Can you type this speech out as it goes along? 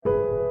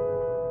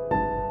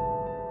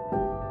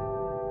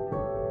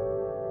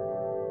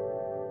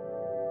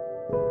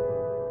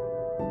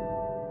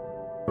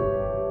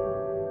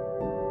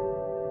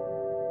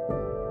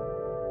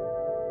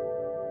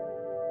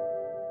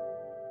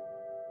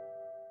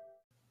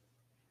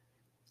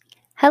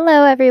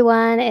Hello,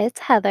 everyone. It's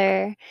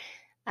Heather.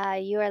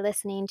 You are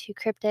listening to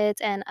Cryptids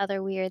and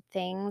Other Weird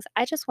Things.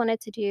 I just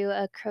wanted to do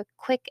a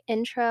quick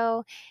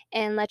intro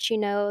and let you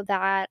know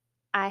that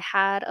I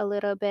had a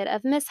little bit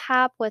of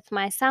mishap with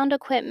my sound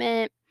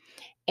equipment,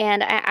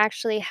 and I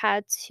actually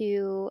had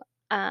to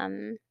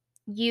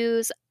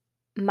use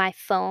my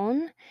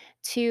phone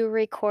to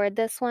record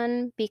this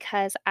one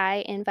because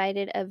I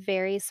invited a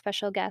very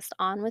special guest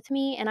on with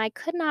me and I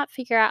could not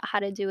figure out how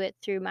to do it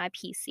through my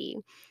PC.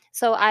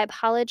 So I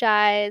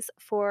apologize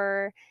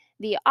for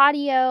the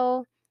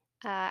audio.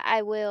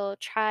 I will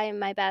try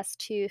my best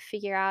to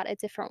figure out a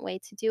different way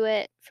to do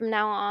it from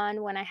now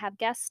on when I have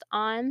guests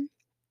on.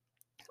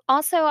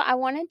 Also, I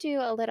want to do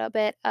a little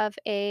bit of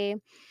a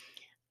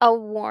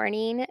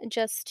warning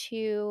just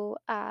to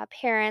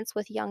parents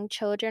with young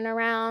children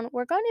around.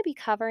 We're going to be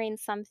covering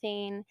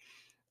something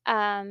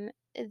um,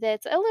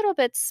 that's a little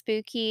bit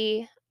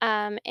spooky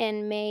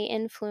and may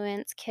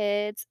influence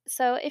kids.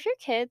 So if your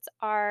kids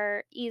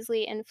are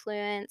easily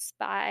influenced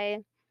by,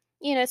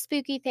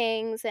 spooky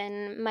things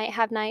and might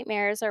have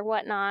nightmares or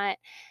whatnot,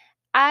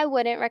 I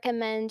wouldn't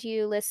recommend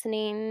you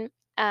listening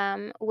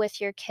with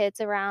your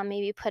kids around.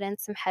 Maybe put in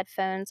some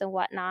headphones and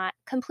whatnot.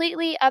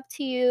 Completely up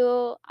to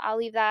you. I'll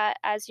leave that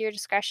as your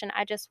discretion.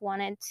 I just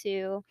wanted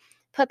to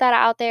put that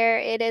out there.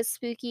 It is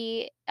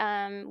spooky.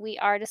 We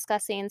are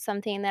discussing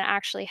something that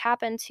actually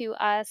happened to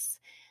us.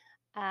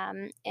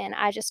 And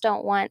I just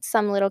don't want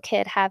some little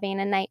kid having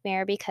a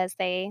nightmare because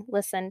they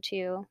listened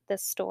to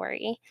this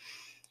story.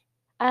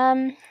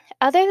 Um,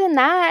 Other than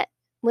that,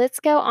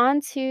 let's go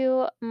on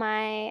to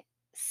my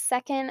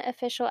second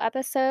official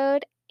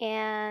episode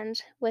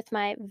and with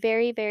my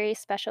very, very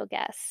special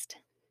guest.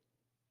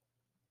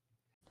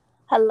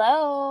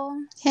 Hello.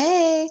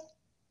 Hey.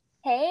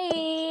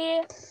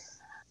 Hey.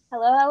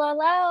 Hello, hello,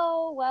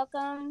 hello.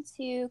 Welcome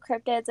to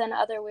Cryptids and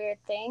Other Weird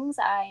Things.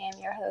 I am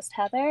your host,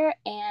 Heather,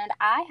 and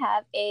I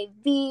have a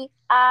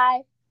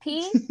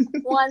VIP,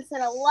 once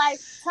in a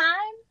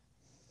lifetime,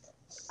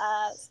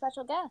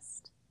 special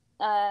guest.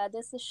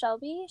 This is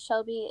Shelby.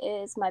 Shelby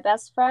is my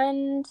best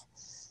friend.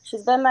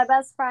 She's been my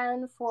best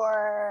friend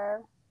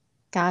for...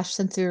 Gosh,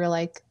 since we were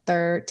like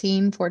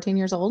 13, 14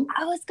 years old.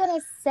 I was going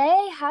to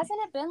say, hasn't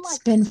it been like...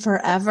 It's been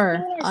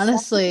forever,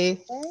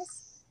 honestly.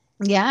 Years?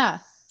 Yeah.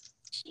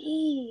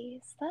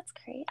 Jeez, that's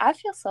great. I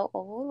feel so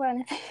old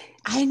when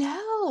I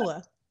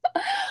know.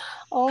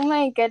 Oh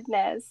my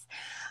goodness.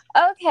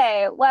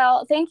 Okay,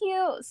 well, thank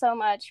you so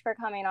much for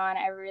coming on.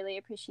 I really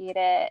appreciate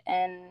it.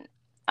 And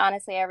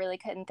honestly, I really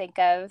couldn't think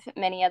of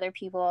many other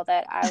people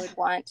that I would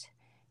want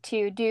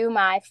to do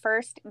my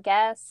first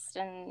guest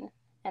and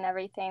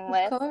everything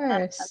with. Of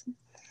course.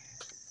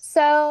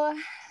 So,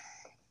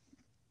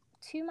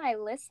 to my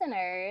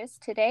listeners,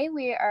 today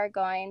we are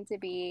going to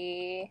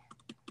be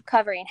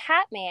covering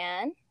Hat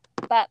Man.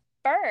 But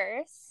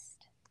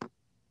first,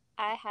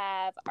 I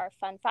have our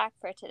fun fact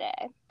for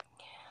today.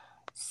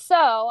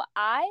 So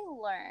I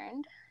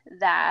learned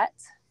that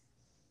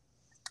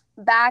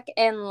back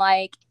in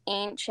like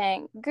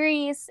ancient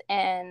Greece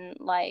and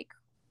like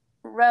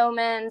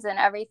Romans and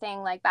everything,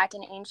 like back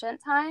in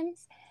ancient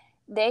times,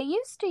 they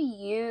used to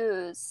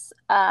use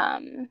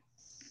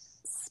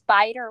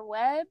spider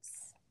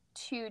webs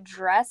to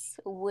dress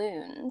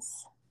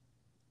wounds.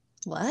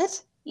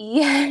 What?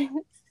 Yes.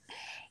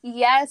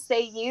 Yes,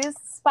 they used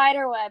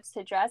spider webs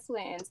to dress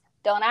wounds.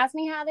 Don't ask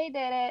me how they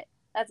did it.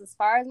 That's as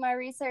far as my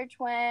research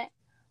went.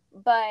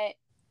 But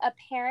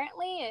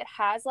apparently it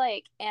has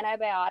like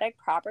antibiotic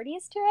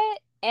properties to it,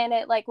 and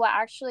it like will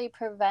actually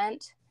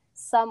prevent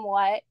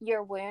somewhat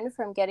your wound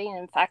from getting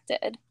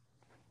infected.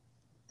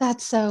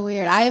 That's so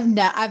weird. I've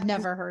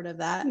never heard of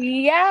that.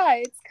 Yeah,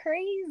 it's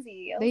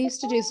crazy. They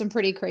used to do some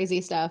pretty crazy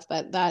stuff,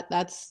 but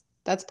that's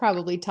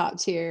probably top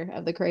tier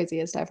of the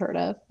craziest I've heard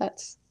of.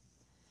 That's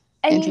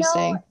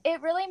interesting. It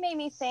really made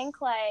me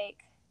think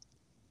like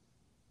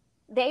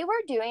they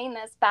were doing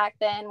this back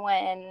then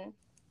when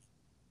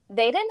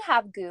they didn't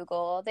have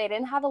Google, they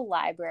didn't have a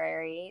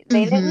library,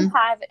 they didn't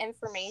have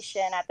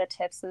information at the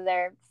tips of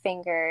their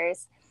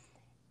fingers.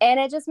 And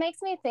it just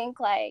makes me think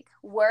like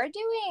we're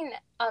doing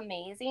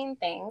amazing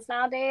things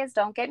nowadays,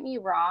 don't get me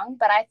wrong,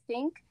 but I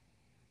think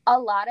a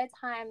lot of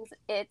times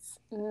it's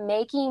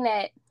making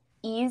it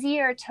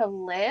easier to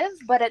live,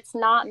 but it's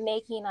not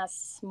making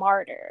us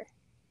smarter.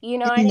 You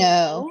know what I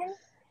mean?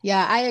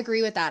 Yeah, I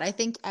agree with that. I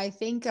think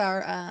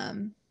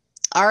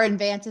our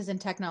advances in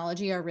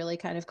technology are really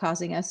kind of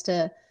causing us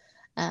to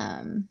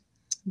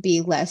be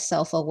less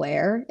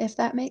self-aware, if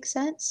that makes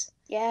sense.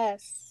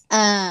 Yes.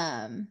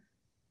 And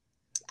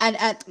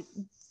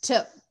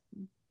to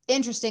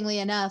interestingly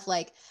enough,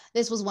 like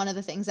this was one of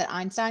the things that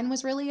Einstein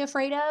was really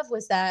afraid of,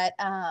 was that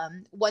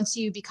once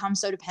you become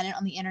so dependent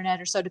on the internet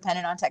or so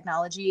dependent on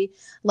technology,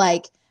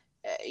 like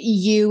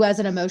you as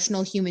an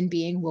emotional human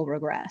being will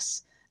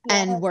regress. Yes.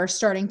 And we're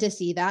starting to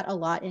see that a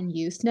lot in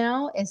youth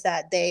now, is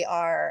that they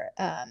are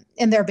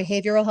in their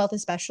behavioral health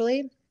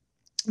especially,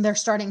 they're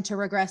starting to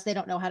regress. They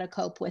don't know how to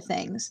cope with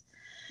things.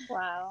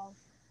 Wow.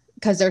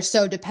 Because they're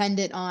so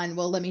dependent on,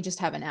 well, let me just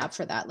have an app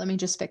for that. Let me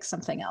just fix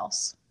something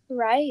else.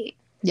 Right.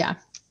 Yeah.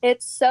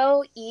 It's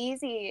so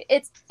easy.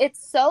 It's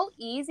so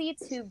easy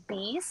to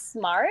be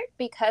smart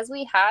because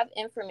we have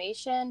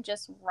information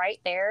just right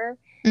there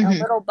in a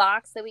Mm-hmm. little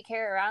box that we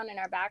carry around in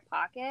our back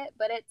pocket.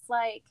 But it's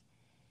like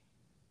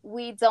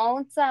we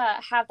don't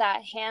have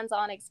that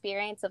hands-on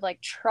experience of like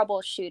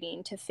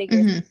troubleshooting to figure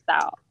Mm-hmm. things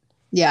out.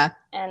 Yeah.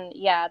 And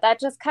yeah, that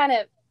just kind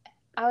of,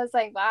 I was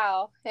like,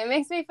 wow, it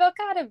makes me feel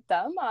kind of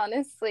dumb,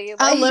 honestly. A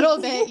Like, little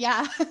bit,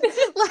 yeah.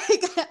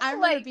 Like, I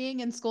remember like, being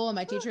in school and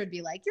my teacher would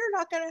be like, "You're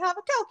not going to have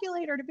a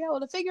calculator to be able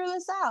to figure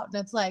this out." And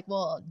it's like,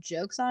 well,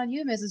 joke's on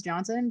you, Mrs.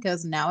 Johnson,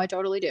 because now I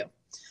totally do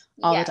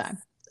all the time.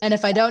 yes, And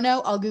if I don't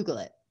know, I'll Google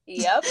it.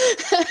 yep,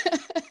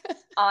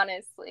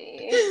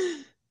 honestly.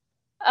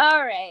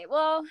 All right.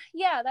 Well,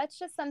 yeah, that's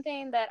just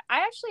something that I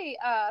actually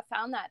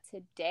found that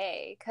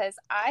today because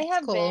I That's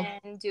have cool.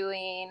 been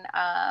doing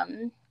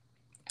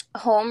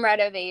home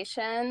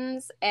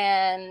renovations.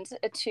 And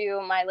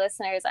to my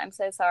listeners, I'm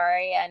so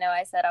sorry. I know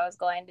I said I was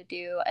going to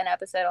do an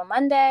episode on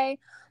Monday,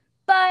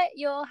 but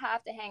you'll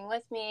have to hang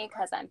with me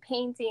because I'm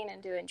painting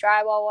and doing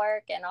drywall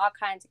work and all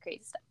kinds of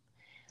crazy stuff.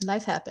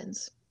 Life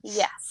happens.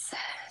 Yes.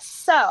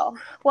 So,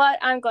 what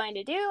I'm going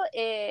to do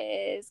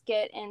is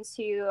get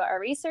into our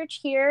research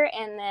here,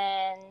 and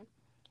then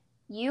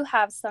you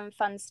have some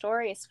fun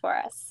stories for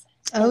us.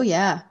 Oh,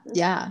 yeah.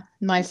 Yeah.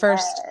 My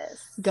first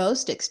Yes.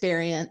 ghost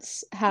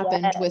experience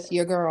happened with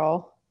your Yes.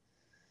 girl.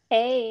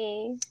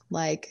 Hey.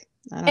 Like,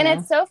 I don't And know.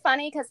 it's so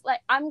funny because, like,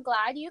 I'm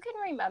glad you can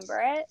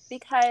remember it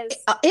because,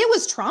 It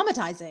was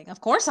traumatizing. Of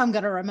course, I'm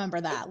going to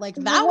remember that. Like,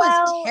 that was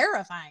well,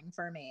 terrifying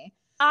for me.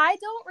 I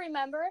don't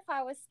remember if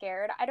I was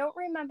scared. I don't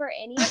remember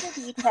any of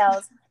the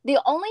details.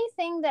 The only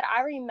thing that I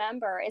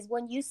remember is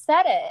when you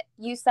said it,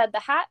 you said the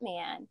Hat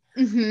Man.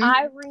 Mm-hmm.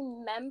 I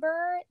remember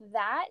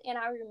that and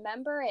I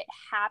remember it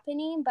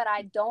happening, but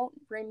I don't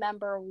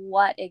remember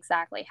what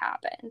exactly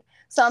happened.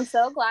 So I'm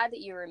so glad that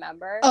you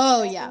remember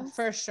Oh, yeah, things.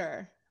 for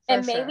sure. For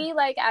And sure. maybe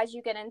like as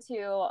you get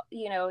into,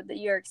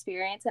 your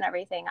experience and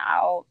everything,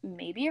 I'll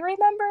maybe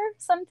remember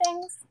some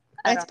things.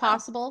 I It's don't know.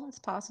 possible. It's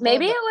possible.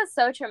 Maybe it But was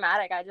so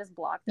traumatic I just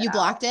blocked it you out.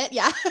 blocked it?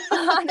 Yeah.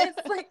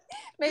 Honestly,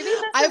 maybe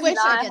I this is wish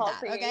I not did that.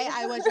 healthy. Okay.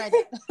 I wish I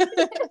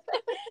did.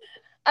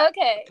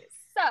 Okay,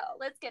 so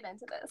let's get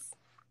into this.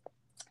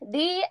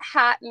 The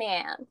Hat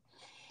Man.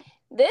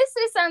 This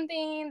is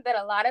something that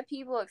a lot of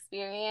people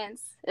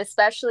experience,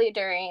 especially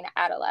during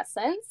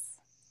adolescence.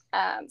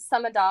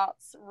 Some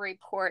adults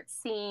report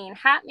seeing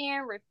Hat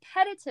Man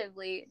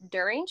repetitively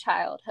during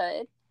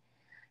childhood.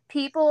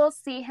 People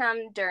see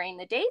him during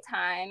the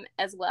daytime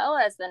as well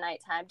as the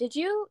nighttime. Did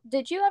you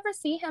ever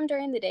see him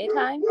during the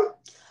daytime?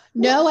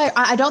 No,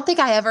 I don't think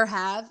I ever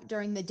have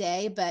during the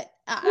day, but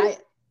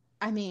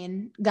I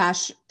mean,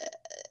 gosh,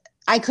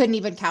 I couldn't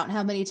even count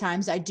how many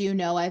times I do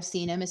know I've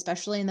seen him,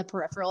 especially in the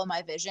peripheral of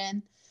my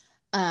vision.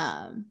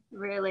 Um,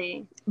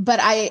 Really? but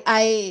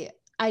I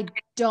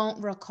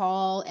don't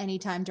recall any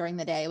time during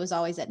the day. It was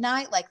always at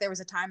night. Like there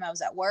was a time I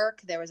was at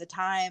work. There was a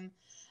time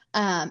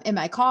in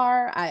my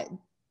car.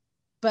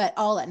 But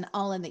all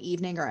in the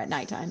evening or at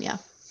nighttime. Yeah.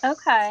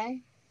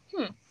 Okay.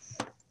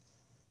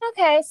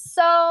 Okay,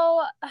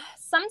 so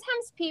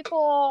sometimes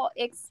people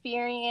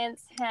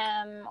experience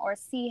him or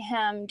see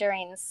him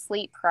during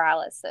sleep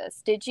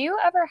paralysis. Did you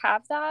ever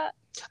have that?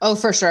 Oh,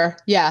 for sure.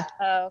 Yeah.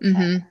 Okay.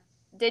 Mm-hmm.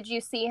 Did you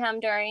see him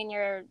during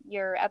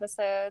your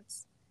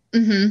episodes?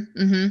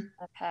 Mm-hmm.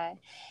 Mm-hmm. Okay.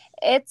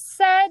 It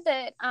said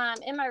that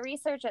in my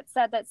research it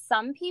said that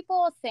some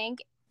people think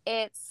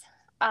it's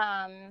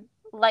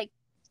like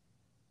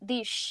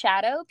these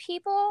shadow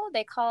people.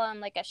 They call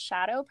them like a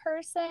shadow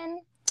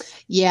person.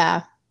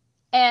 Yeah.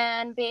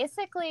 And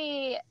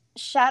basically,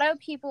 shadow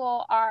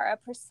people are a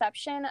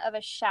perception of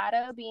a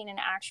shadow being an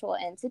actual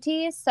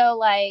entity. So,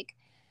 like,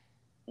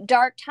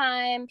 dark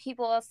time,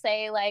 people will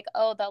say, like,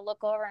 oh, they'll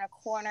look over in a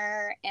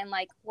corner, and,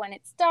 like, when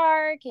it's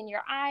dark and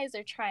your eyes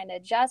are trying to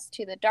adjust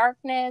to the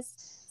darkness,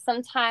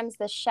 sometimes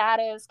the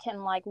shadows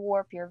can, like,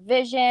 warp your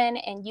vision,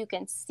 and you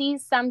can see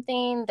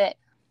something that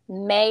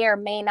may or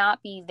may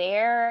not be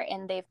there,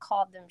 and they've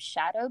called them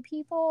shadow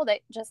people that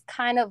just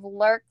kind of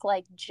lurk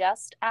like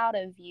just out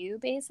of view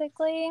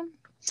basically.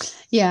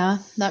 Yeah.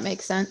 That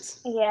makes sense.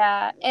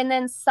 Yeah, and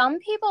then some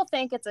people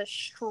think it's a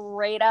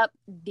straight up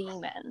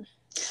demon.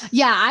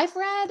 Yeah, I've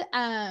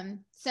read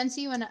since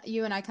you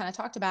and I kind of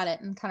talked about it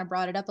and kind of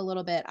brought it up a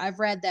little bit. I've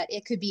read that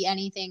it could be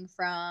anything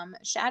from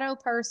shadow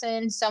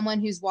person, someone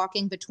who's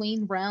walking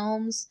between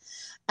realms.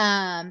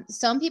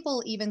 Some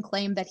people even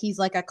claim that he's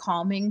like a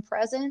calming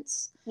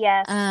presence.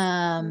 Yes.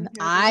 Mm-hmm.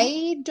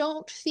 I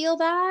don't feel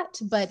that,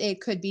 but it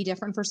could be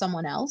different for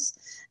someone else.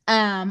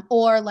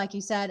 Or like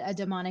you said, a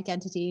demonic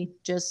entity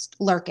just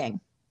lurking.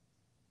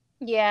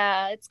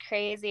 Yeah, it's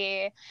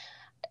crazy.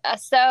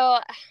 So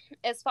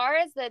as far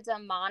as the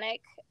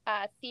demonic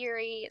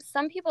theory,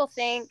 some people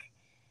think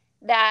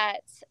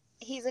that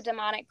he's a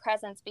demonic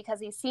presence because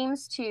he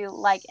seems to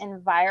like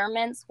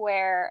environments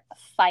where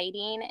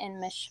fighting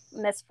and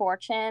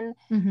misfortune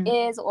Mm-hmm.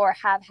 is or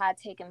have had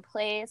taken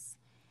place.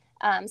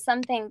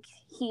 Some think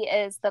he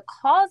is the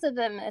cause of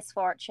the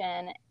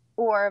misfortune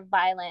or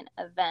violent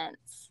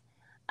events.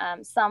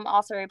 Some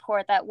also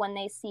report that when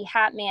they see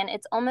Hat Man,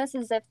 it's almost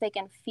as if they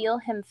can feel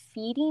him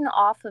feeding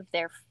off of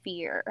their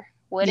fear.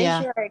 What is Yeah.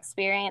 your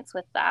experience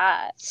with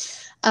that?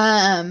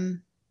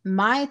 Um,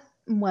 my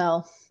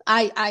well,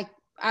 I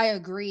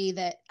agree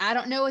that I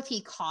don't know if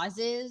he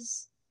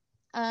causes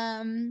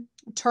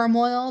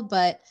turmoil,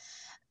 but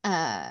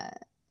uh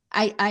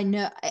I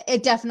know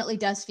it definitely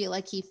does feel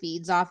like he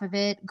feeds off of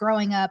it.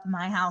 Growing up,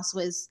 my house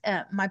was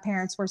my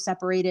parents were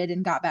separated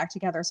and got back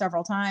together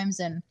several times,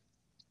 and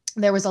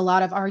there was a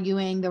lot of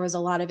arguing. There was a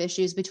lot of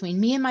issues between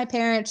me and my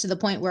parents to the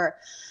point where,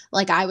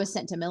 like, I was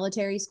sent to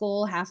military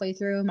school halfway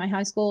through my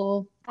high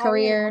school I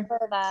career.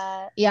 remember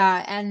that.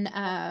 Yeah, and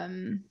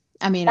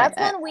I mean, That's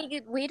when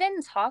we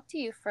didn't talk to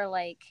you for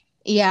like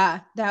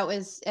yeah, that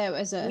was it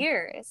was a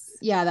years.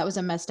 yeah, that was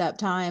a messed up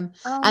time.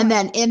 Oh And my.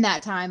 then in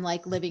that time,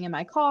 like living in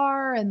my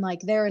car and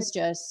like there was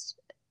just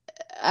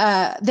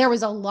there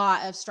was a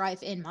lot of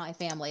strife in my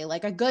family.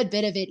 Like a good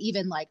bit of it,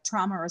 even like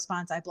trauma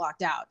response I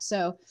blocked out.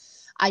 So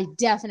I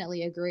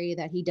definitely agree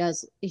that he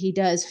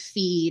does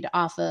feed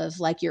off of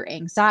like your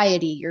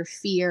anxiety, your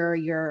fear,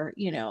 your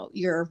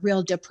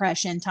real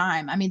depression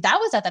time. I mean, that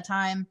was at the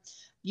time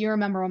you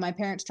remember when my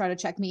parents tried to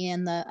check me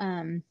in the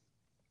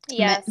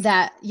Yes.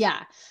 that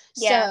yeah.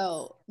 Yeah.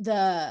 So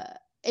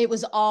it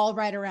was all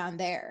right around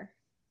there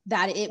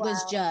that it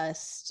was Wow.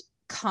 just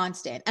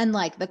constant, and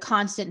like the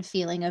constant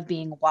feeling of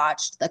being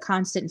watched, the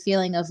constant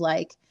feeling of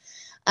like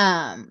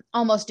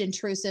almost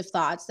intrusive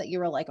thoughts that you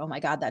were like, oh my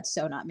god, that's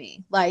so not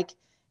me, like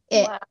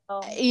it,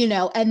 Wow.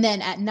 and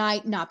then at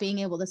night not being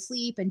able to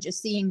sleep and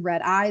just seeing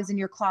red eyes in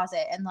your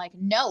closet and like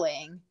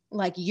knowing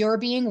like you're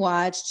being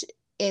watched.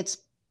 It's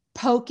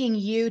poking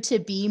you to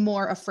be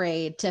more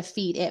afraid, to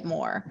feed it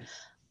more.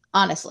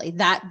 Honestly,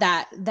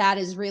 that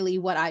is really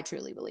what I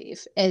truly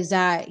believe, is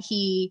that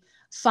he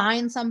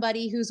finds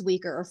somebody who's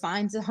weaker or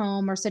finds a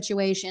home or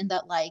situation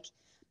that like,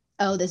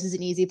 oh, this is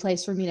an easy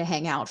place for me to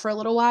hang out for a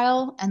little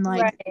while and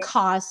like Right.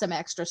 cause some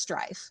extra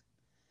strife.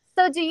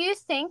 So do you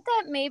think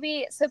that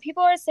maybe so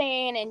people are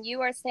saying and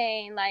you are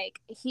saying like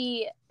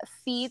he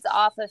feeds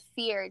off of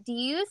fear. Do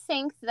you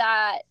think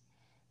that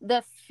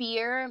the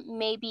fear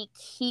maybe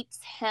keeps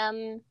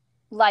him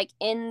like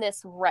in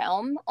this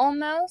realm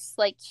almost,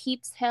 like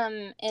keeps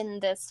him in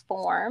this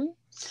form?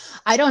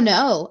 I don't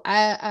know.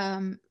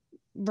 I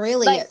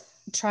really Like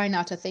try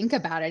not to think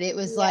about it. It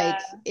was yeah,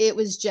 like it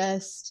was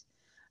just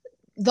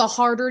the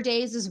harder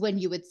days is when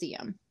you would see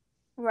him,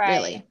 right.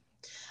 really.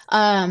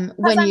 Because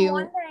When I'm you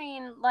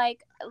wondering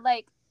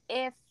like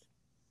if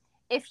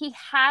if he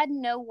had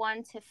no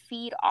one to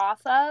feed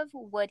off of,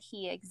 would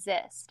he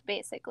exist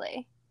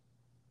basically?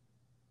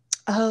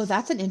 Oh,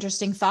 that's an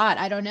interesting thought.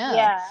 I don't know.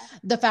 Yeah.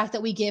 The fact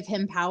that we give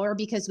him power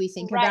because we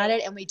think about Right.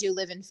 it and we do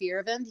live in fear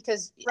of him,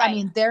 because I Right.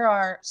 mean, there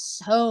are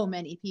so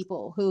many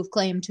people who've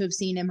claimed to have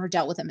seen him or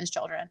dealt with him as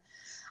children.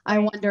 I Right.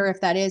 wonder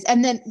if that is.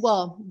 And then,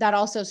 well, that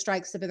also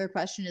strikes the bigger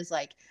question is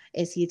like,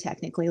 is he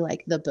technically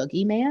like the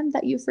boogeyman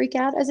that you freak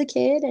out as a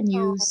kid and Oh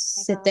you my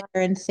sit god.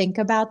 there and think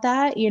about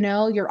that?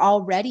 You're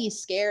already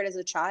scared as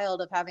a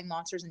child of having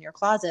monsters in your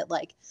closet.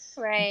 Like,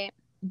 Right.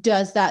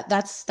 does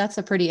that's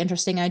a pretty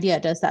interesting idea.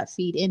 Does that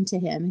feed into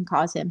him and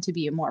cause him to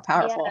be more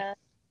powerful? Yeah.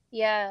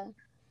 Yeah.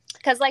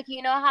 Because, like,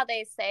 you know how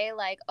they say,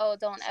 like, oh,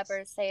 don't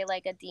ever say,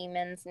 like, a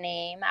demon's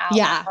name out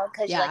Yeah, loud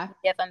because, like, yeah, you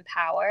give them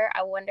power.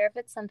 I wonder if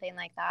it's something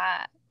like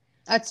that.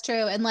 that's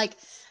true. And like,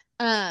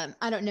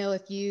 I don't know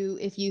if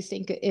you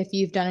think if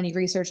you've done any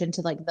research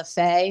into like the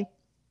Fae,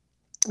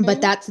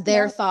 but Hmm. that's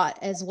their No. thought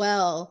as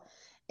well,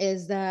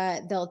 is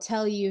that they'll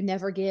tell you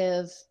never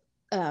give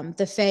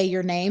the Fae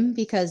your name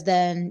because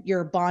then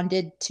you're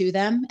bonded to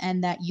them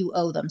and that you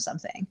owe them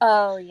something,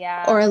 Oh,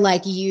 yeah. or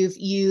like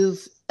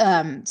you've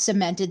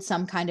cemented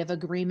some kind of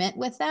agreement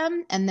with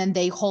them and then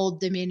they hold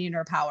dominion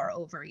or power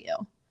over you.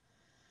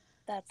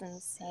 That's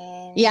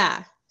insane.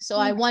 Yeah. So Oh,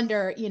 I my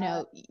wonder,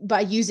 God.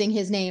 by using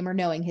his name or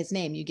knowing his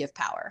name, you give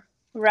power.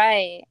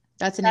 Right.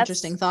 That's an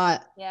interesting That's,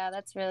 thought. yeah,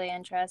 that's really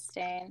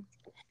interesting.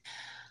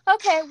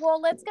 Okay,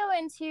 well, let's go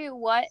into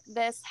what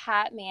this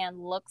hat man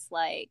looks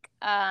like.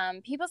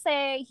 People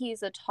say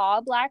he's a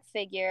tall black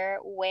figure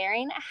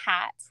wearing a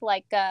hat,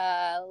 like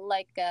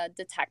a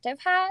detective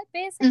hat,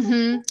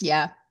 basically.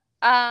 Yeah.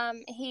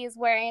 He's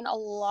wearing a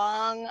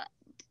long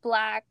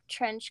black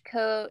trench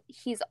coat.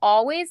 He's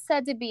always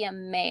said to be a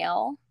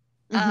male.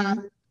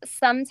 hmm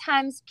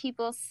Sometimes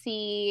people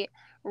see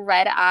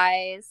red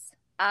eyes.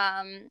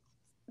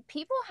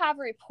 People have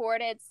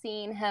reported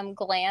seeing him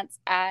glance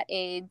at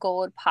a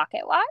gold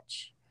pocket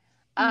watch,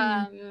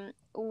 Hmm.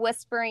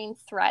 whispering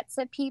threats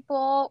at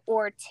people,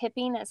 or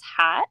tipping his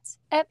hat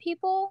at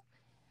people.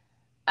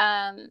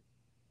 Um,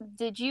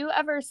 did you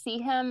ever see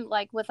him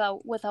like with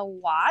a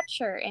watch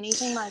or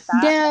anything like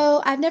that?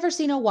 No, I've never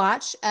seen a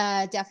watch.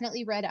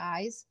 Definitely red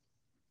eyes.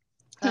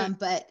 Hmm.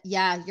 But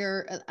yeah,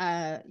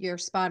 you're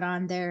spot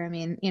on there. I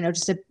mean,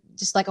 just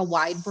just like a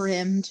wide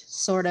brimmed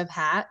sort of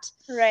hat.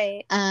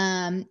 Right.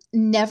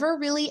 Never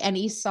really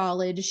any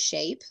solid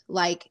shape.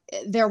 Like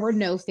there were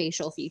no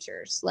facial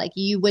features. Like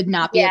you would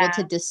not be able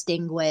to Yeah.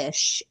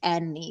 distinguish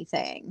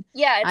anything.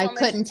 Yeah, it's I almost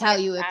couldn't just like tell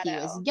a you if he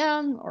was shadow.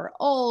 young or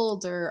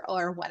old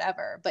or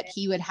whatever, but Right.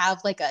 he would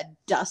have like a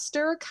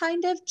duster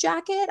kind of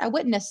jacket. I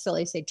wouldn't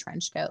necessarily say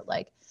trench coat.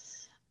 Like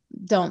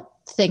don't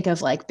think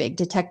of like big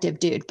detective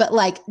dude, but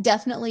like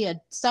definitely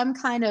some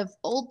kind of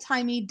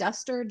old-timey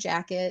duster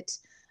jacket,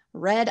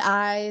 red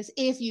eyes.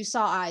 If you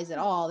saw eyes at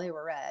all, they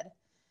were red.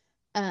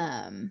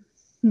 um,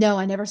 no,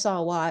 I never saw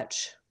a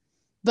watch,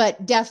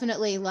 but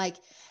definitely like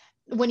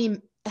when he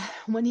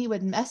when he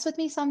would mess with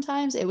me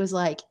sometimes, it was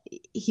like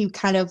he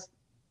kind of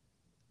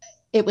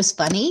it was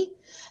funny.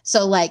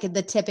 So like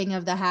the tipping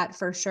of the hat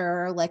for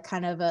sure, like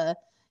kind of a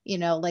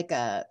like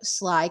a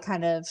sly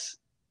kind of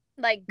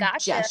Like,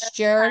 gotcha,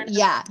 gesture. kind of.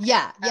 Yeah,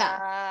 yeah, yeah.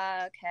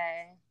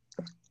 Okay.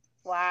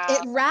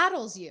 It Wow.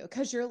 rattles you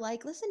because you're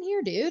like, listen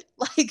here, dude.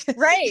 Like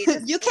Right,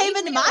 just you came leave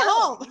into me my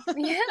home.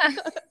 alone. Yeah.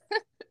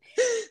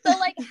 So,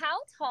 like, how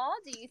tall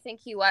do you think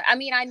he was? I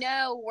mean, I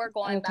know we're Oh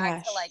going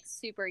back to, like, gosh.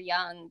 super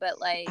young, but,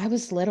 like, I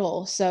was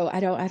little, so I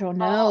don't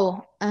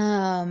know.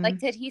 oh, like,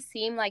 did he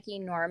seem, like,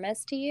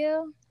 enormous to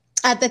you?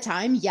 At the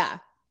time, yeah.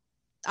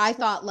 I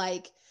thought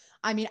like,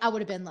 I mean, I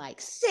would have been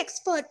like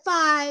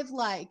 6'5",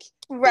 like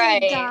big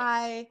Right,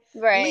 guy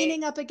right.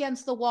 leaning up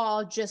against the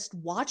wall, just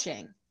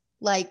watching,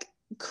 like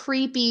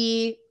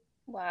creepy,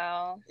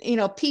 Wow.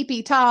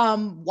 peepee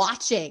Tom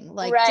watching,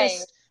 like Right.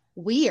 just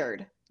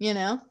weird.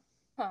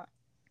 Huh.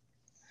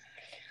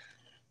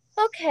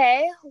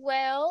 Okay,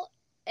 well,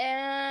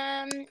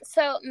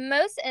 so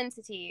most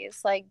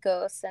entities like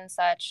ghosts and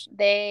such,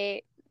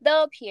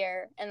 they'll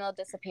appear and they'll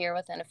disappear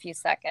within a few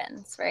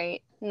seconds,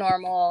 right?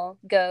 Normal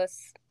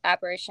ghost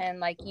apparition,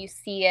 like you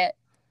see it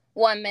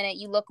 1 minute,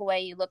 you look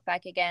away, you look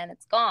back again,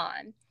 it's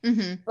gone.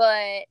 Hmm.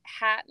 But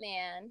Hat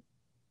Man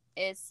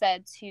is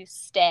said to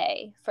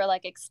stay for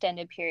like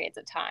extended periods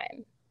of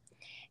time.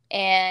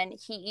 And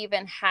he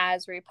even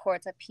has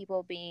reports of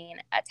people being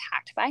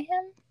attacked by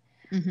him,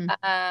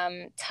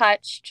 Hmm.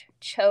 touched,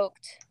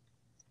 choked,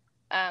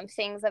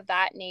 things of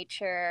that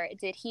nature.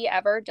 Did he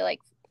ever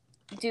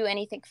do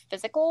anything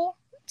physical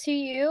to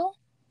you?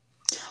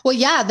 Well,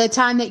 yeah, the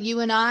time that you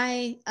and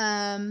I,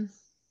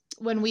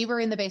 when we were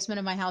in the basement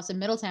of my house in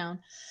Middletown,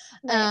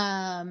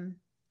 Right. um,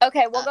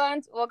 Okay, uh,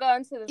 we'll go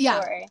into the yeah.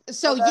 story.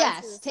 So We'll go into the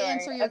yes, to story.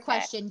 answer your Okay.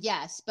 question,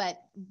 yes,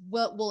 but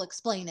we'll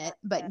explain it.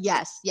 But Gotcha.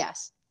 yes,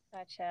 yes.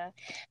 Gotcha.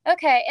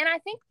 Okay, and I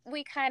think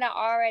we kind of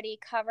already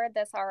covered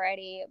this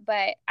already,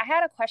 but I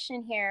had a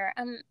question here.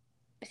 I'm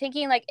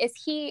thinking like, is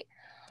he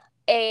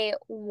a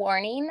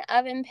warning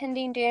of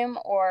impending doom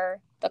or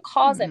the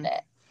cause of Mm-mm.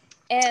 it?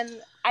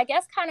 And I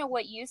guess kind of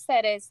what you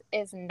said is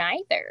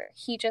neither.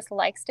 He just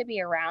likes to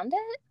be around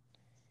it.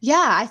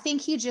 Yeah, I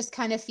think he just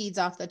kind of feeds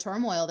off the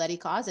turmoil that he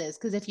causes.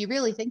 Because if you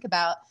really think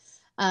about,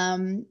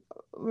 um,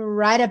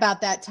 right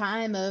about that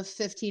time of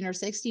 15 or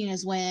 16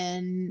 is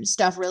when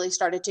stuff really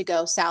started to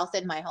go south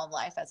in my home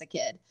life as a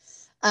kid.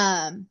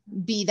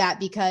 Be that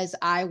because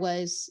I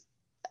was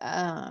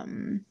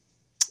um,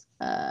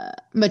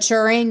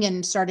 maturing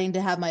and starting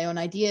to have my own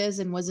ideas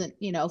and wasn't,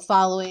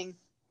 following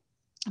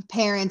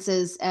parents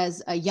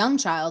as a young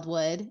child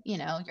would.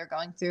 You're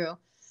going through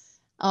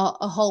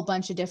a whole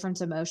bunch of different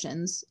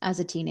emotions as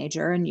a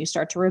teenager and you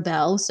start to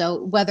rebel.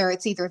 So whether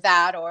it's either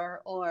that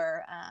or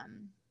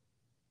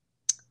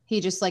he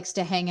just likes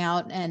to hang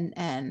out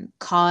and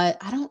cause,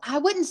 I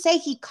wouldn't say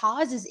he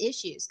causes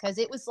issues, because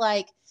it was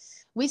like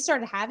we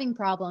started having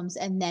problems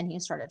and then he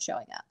started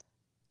showing up.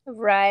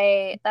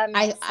 Right. That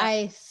I makes sense.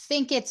 I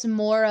think it's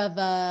more of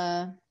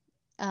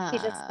He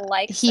just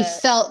likes he it.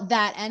 felt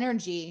that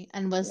energy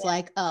and was Yeah.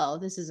 like, oh,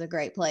 this is a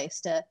great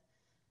place to,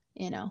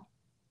 you know,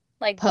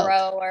 Like poke.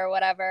 grow or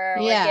whatever,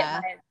 or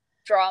Yeah.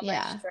 draw my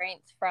Yeah.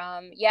 strength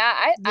from.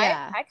 Yeah,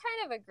 Yeah. I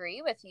kind of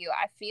agree with you.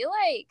 I feel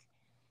like,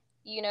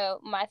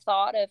 my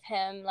thought of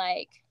him,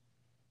 like,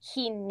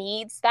 he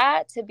needs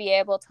that to be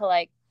able to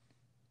like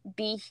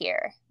be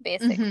here,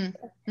 basically. Mhm.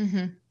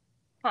 Mhm.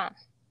 Huh.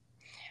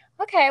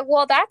 Okay,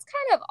 well, that's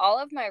kind of all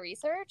of my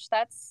research.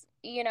 That's,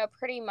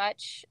 pretty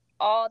much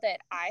all that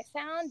I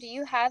found. Do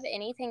you have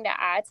anything to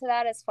add to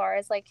that as far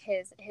as like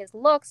his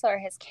looks or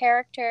his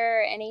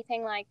character,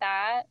 anything like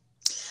that?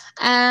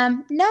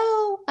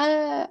 No,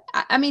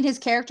 I mean his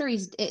character,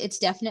 it's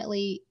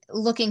definitely,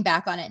 looking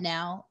back on it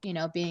now,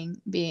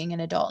 being an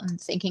adult and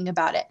thinking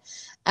about it.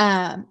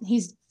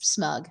 He's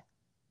smug.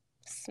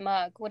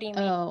 Smug. What do you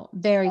mean? Oh,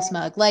 very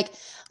smug. Like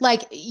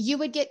you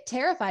would get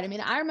terrified. I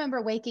mean, I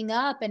remember waking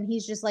up and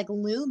he's just like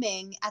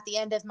looming at the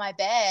end of my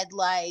bed,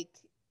 like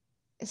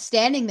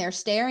standing there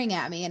staring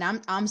at me, and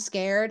I'm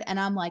scared and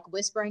I'm like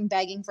whispering,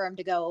 begging for him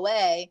to go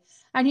away,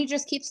 and he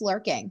just keeps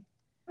lurking,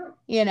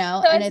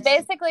 So and it's it's,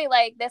 basically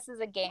like this is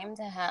a game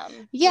to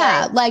him.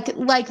 yeah, Like,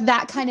 like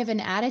that kind of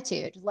an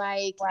attitude.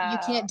 Like, you wow.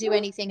 can't do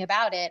anything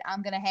about it.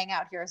 I'm going to hang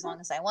out here as long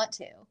as I want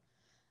to.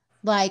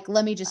 Like,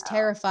 let me just Wow.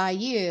 terrify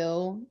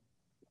you,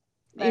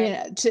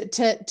 Right.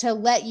 to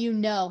let you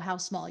know how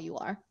small you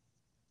are.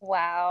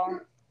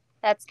 Wow.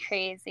 That's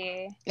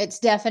crazy. It's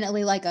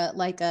definitely like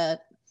a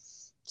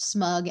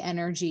smug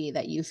energy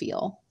that you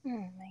feel, Oh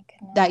my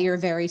that goodness. you're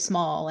very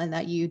small and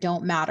that you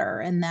don't matter,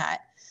 and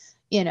that,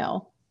 you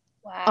know,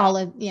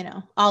 Wow.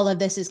 all of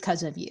this is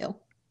because of you.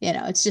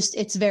 It's just,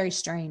 it's very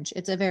strange.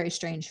 It's a very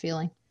strange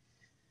feeling.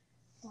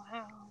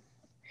 Wow.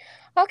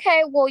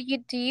 Okay, well,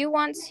 do you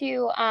want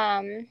to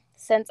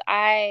since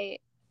I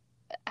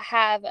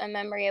have a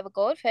memory of a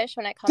goldfish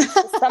when it comes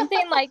to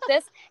something like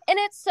this, and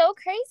it's so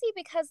crazy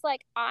because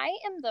like I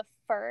am the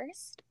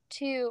first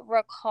to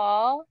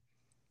recall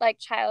like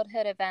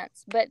childhood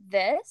events, but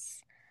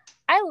this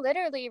I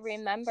literally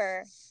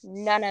remember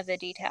none of the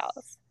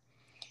details.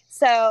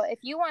 So if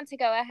you want to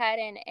go ahead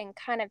and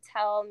kind of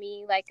tell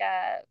me like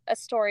a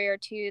story or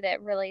two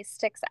that really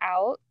sticks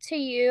out to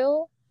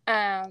you,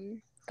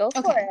 go for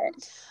Okay.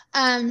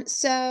 it.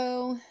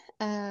 So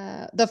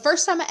the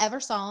first time I ever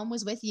saw him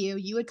was with you.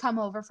 You would come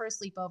over for a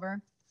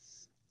sleepover,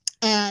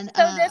 and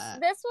So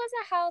this was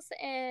a house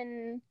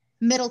in.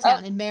 Oh,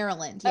 Middletown in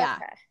Maryland. Yeah.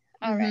 okay.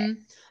 All right. hmm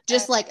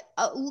Just Okay. like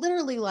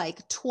literally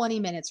like 20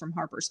 minutes from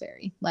Harper's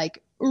Ferry,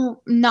 like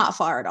not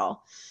far at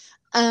all.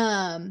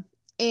 Um,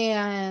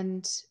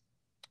 and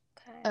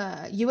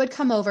Okay. you would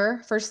come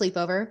over for a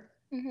sleepover.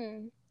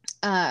 Mhm.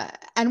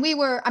 And we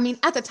were, I mean,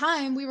 at the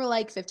time we were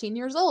like 15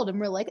 years old, and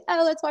we're like,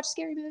 oh, let's watch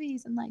scary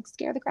movies and like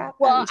scare the crap out of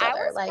Well, each I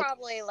other. was Like,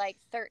 probably like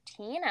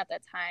 13 at the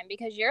time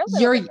because you're a little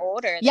you're, bit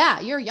older than yeah,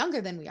 me. you're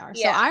younger than we are.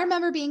 So Yeah. I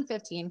remember being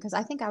 15 because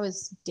I think I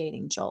was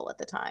dating Joel at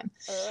the time.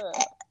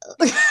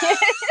 Ugh.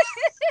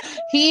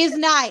 He's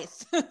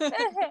nice.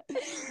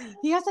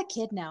 He has a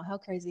kid now. How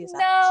crazy is that?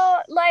 No,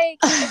 like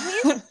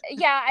he's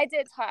yeah, I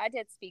did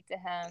speak to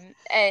him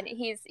and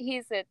he's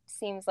a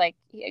seems like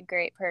a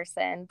great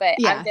person, but I'm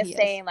Yeah, just he is.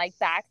 saying like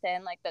back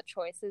then like the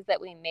choices that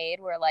we made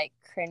were like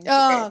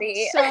Oh,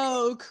 cringeworthy.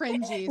 so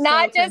cringy, so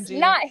Not just cringy.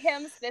 not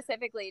him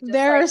specifically, just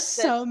There like are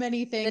so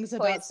many the things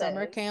about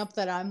summer choices. camp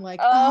that I'm like,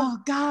 Oh, oh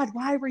God,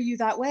 why were you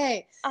that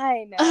way?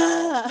 I know.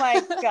 Ugh.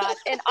 My gosh.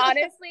 And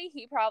honestly,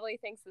 he probably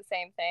thinks the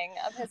same thing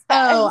of his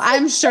Oh, past.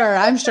 I'm sure.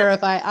 I'm sure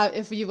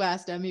if you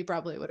asked him, he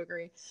probably would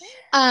agree.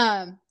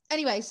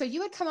 Anyway, so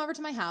you would come over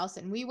to my house,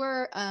 and we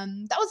were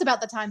that was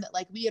about the time that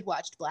like we had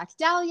watched Black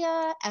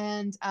Dahlia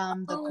and The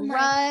Oh my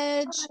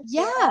Grudge. gosh,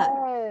 Yeah.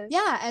 yes.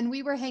 Yeah, and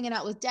we were hanging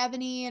out with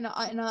Devaney and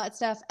all that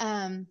stuff.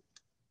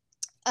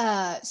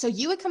 So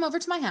you would come over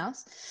to my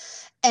house,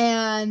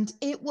 and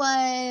it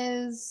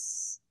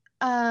was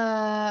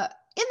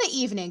in the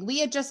evening. We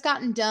had just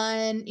gotten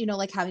done,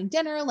 like having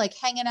dinner, like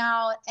hanging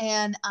out,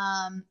 and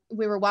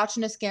we were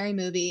watching a scary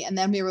movie, and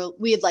then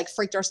we had like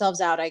freaked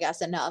ourselves out, I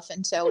guess, enough,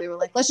 and so we were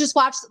like, let's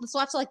watch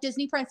like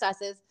Disney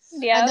princesses,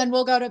 and Yep. then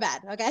we'll go to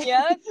bed. Okay.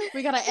 Yep.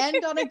 We got to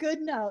end on a good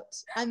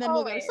note, and then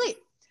we'll go to Always. sleep.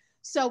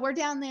 So we're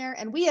down there,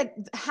 and we had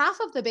half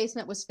of the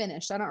basement was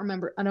finished. I don't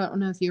remember. I don't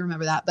know if you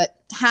remember that, but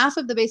half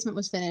of the basement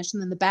was finished,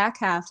 and then the back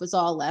half was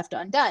all left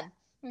undone.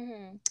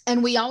 Hmm.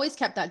 And we always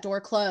kept that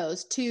door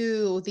closed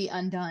to the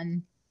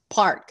undone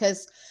part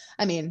because,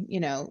 I mean,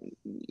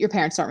 your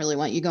parents don't really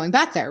want you going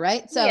back there,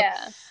 right? So,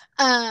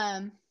 Yeah.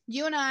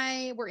 you and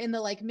I were in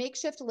the like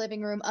makeshift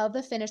living room of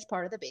the finished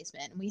part of the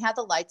basement, and we had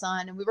the lights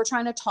on, and we were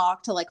trying to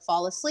talk to like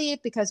fall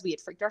asleep because we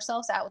had freaked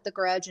ourselves out with the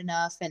Grudge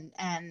enough,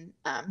 and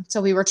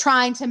so we were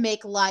trying to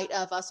make light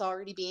of us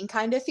already being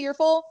kind of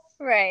fearful.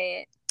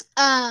 Right.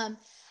 Um,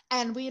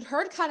 and we had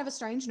heard kind of a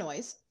strange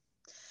noise,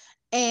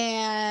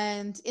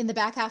 and in the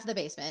back half of the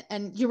basement,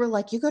 and you were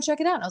like, you go check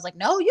it out. And I was like,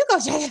 no, you go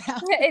check it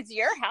out. It's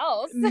your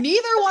house.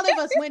 Neither one of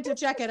us went to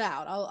check it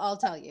out. I'll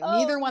tell you, Oh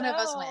neither one of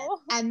us went. no.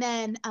 And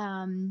then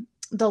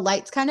the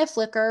lights kind of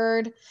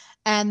flickered,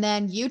 and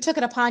then you took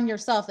it upon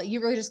yourself that you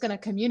were just going to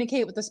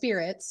communicate with the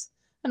spirits.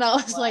 And I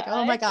was like,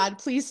 oh my What? God,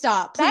 please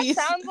stop, That please.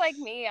 sounds like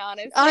me,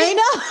 honestly. I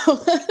know.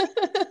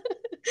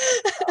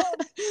 Oh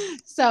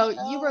So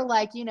you were no.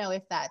 like,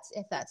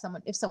 if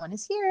someone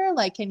is here,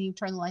 like, can you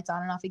turn the lights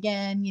on and off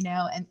again?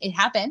 And it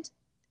happened.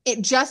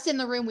 It just in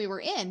the room we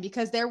were in,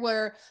 because there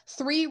were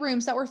 3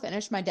 rooms that were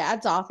finished: my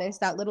dad's office,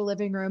 that little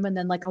living room, and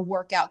then like a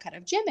workout kind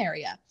of gym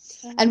area.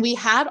 And we Mhm.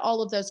 had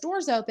all of those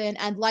doors open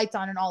and lights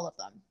on in all of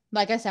them.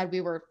 Like I said, we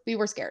were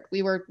scared.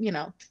 We were,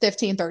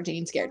 15,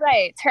 13, scared.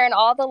 Right. Turn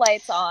all the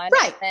lights on and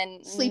Right.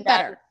 then Sleep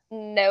better.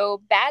 no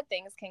bad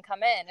things can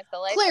come in if the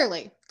lights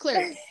are.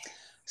 Clearly.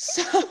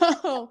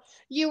 So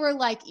you were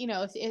like,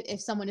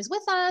 if someone is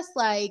with us,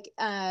 like,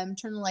 turn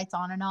the lights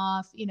on and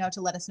off,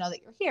 to let us know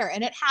that you're here.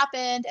 And it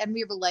happened. And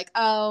we were like,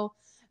 oh,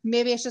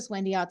 maybe it's just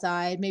windy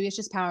outside. Maybe it's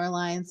just power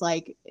lines.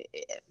 Like,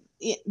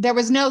 there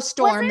was no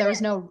storm. There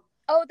was Wasn't no,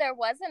 Oh, there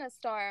wasn't a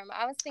storm.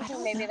 I was I thinking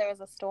don't maybe know. there was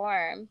a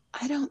storm.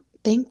 I don't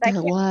think I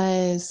there can't.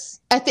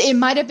 was. It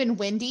might have been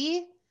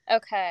windy,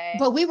 Okay.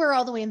 but we were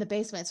all the way in the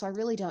basement. So I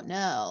really don't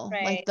know.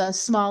 Like Right. the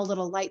small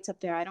little lights up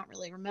there, I don't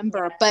really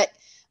remember. Yeah.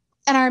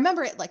 And I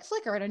remember it like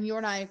flickered, and you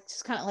and I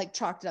just kind of like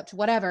chalked it up to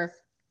whatever.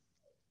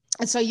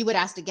 And so you would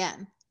ask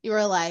again. You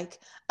were like,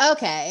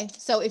 okay,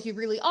 so if you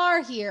really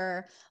are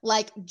here,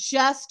 like,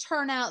 just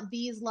turn out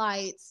these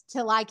lights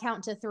till I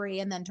count to 3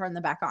 and then turn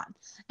them back on.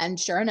 And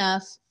sure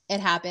enough,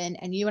 it happened.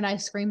 And you and I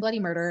screamed bloody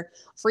murder,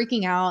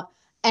 freaking out.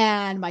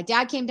 And my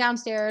dad came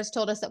downstairs,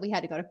 told us that we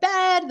had to go to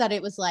bed, that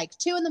it was like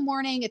 2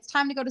 a.m. It's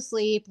time to go to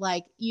sleep.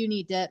 Like, you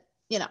need to,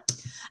 you know.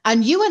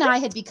 And you and I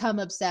had become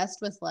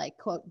obsessed with like,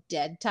 quote,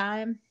 dead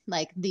time.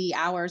 Like the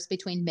hours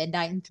between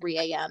midnight and 3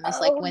 a.m. is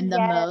like Oh, when the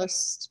yes.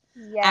 most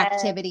Yes.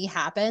 activity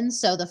happens.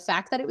 So the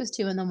fact that it was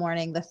 2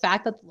 a.m, the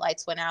fact that the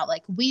lights went out,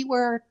 like we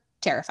were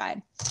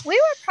terrified. We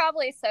were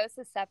probably so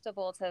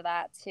susceptible to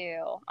that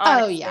too, Oh,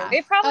 honestly. yeah.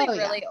 We probably Oh,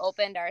 yeah. really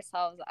opened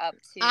ourselves up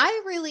to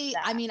I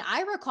that. mean,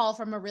 I recall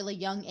from a really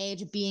young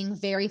age being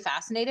very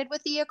fascinated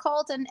with the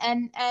occult and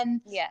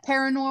Yes.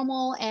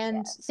 paranormal and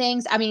Yes.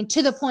 things. I mean,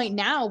 to the point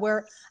now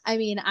where, I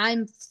mean,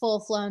 I'm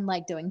full flown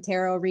like doing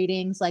tarot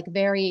readings, like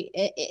very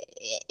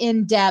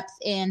in depth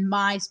in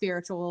my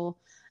spiritual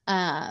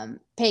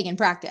pagan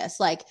practice,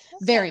 like Okay.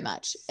 very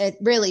much. It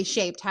really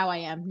shaped how I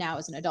am now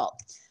as an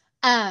adult.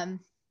 Um,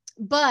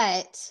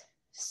 but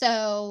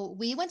so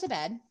we went to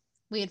bed.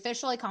 We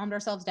officially calmed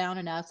ourselves down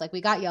enough. Like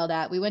we got yelled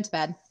at. We went to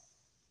bed.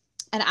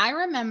 And I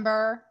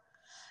remember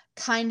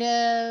kind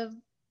of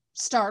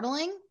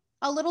startling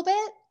a little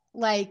bit.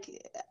 Like,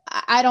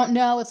 I don't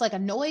know if like a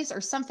noise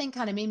or something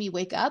kind of made me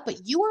wake up,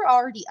 but you were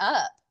already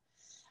up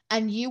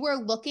and you were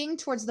looking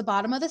towards the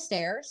bottom of the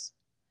stairs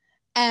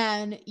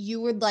and you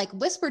would like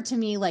whisper to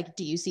me, like,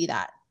 do you see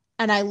that?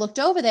 And I looked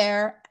over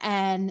there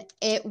and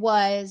it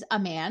was a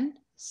man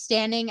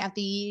standing at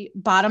the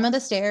bottom of the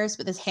stairs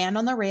with his hand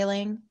on the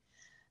railing,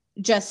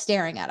 just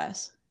staring at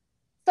us.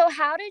 So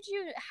how do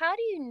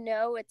you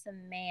know it's a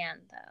man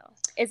though?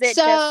 Is it just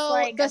So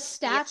like the a feel?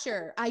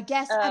 stature, I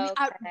guess. I mean,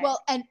 Okay.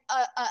 well, an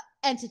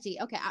entity.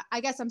 Okay,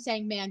 I guess I'm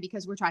saying man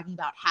because we're talking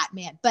about Hat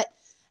Man, but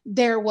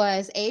there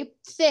was a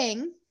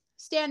thing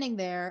standing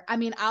there. I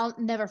mean, I'll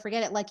never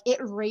forget it. Like it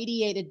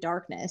radiated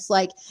darkness.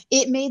 Like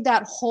it made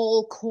that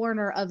whole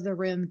corner of the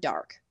room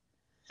dark.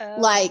 Oh,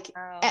 Like,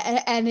 wow.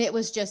 and it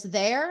was just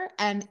there,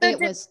 and So it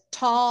was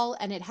tall,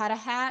 and it had a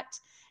hat,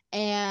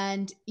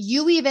 and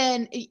you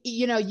even,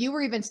 you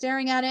were even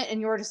staring at it,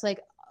 and you were just like,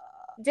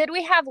 did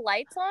we have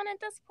lights on at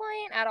this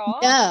point at all?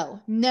 no,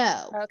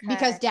 no,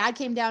 because Okay. dad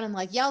came down and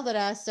like yelled at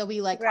us. So we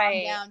like calmed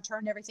Right. down,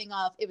 turned everything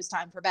off. It was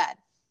time for bed.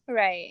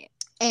 Right.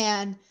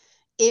 And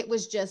it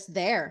was just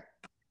there.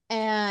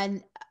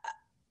 And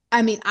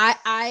I mean,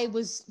 I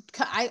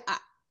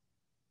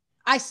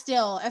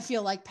still, I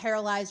feel like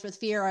paralyzed with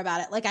fear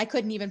about it. Like I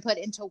couldn't even put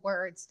into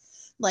words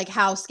like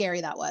how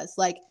scary that was.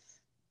 Like,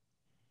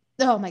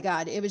 oh my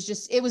God, it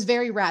was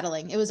very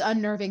rattling. It was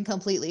unnerving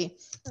completely.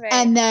 Right.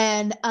 And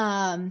then,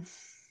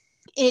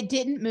 it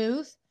didn't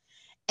move.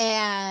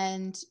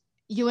 And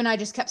you and I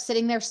just kept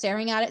sitting there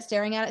staring at it,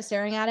 staring at it,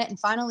 staring at it. And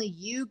finally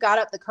you got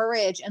up the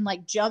courage and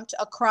like jumped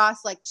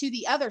across like to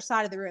the other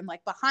side of the room,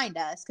 like behind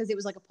us, because it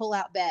was like a pull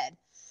out bed.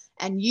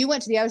 And you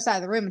went to the other side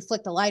of the room and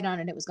flicked the light on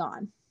and it was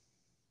gone.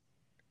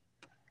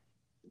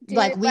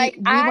 Like Dude, like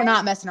we were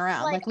not messing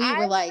around. Like we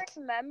were I'm like,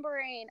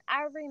 remembering,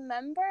 I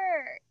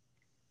remember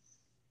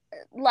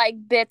like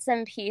bits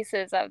and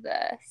pieces of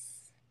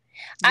this.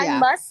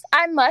 yeah.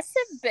 I must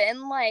have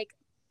been like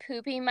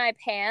pooping my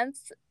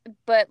pants,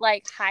 but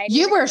like hiding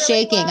You it were really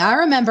shaking. I well.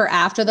 remember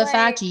after the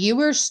fact, Like, you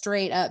were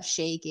straight up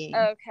shaking.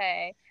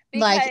 okay,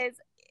 Like because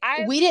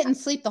I we didn't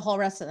sleep the whole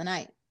rest of the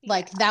night. yeah.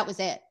 Like that was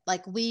it.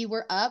 Like we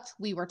were up,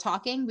 we were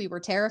talking, we were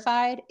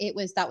terrified.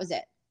 That was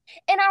it.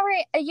 And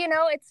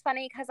it's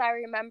funny because I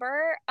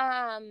remember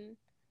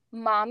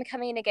mom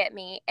coming to get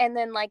me, and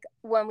then like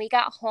when we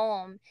got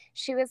home,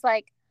 she was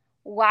like,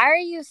 "Why are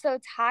you so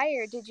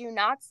tired? Did you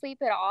not sleep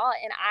at all?"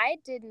 And I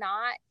did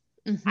not.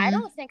 I Mm-hmm.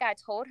 don't think I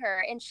told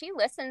her, and she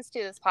listens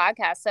to this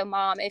podcast. So,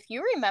 mom, if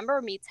you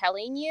remember me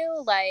telling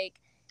you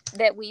like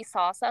that we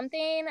saw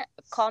something,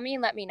 call me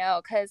and let me know,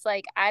 because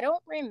like I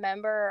don't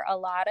remember a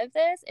lot of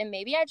this, and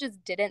maybe I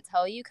just didn't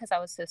tell you because I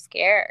was so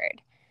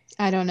scared.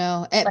 I don't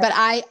know. Like, But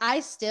I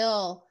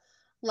still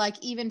like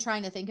even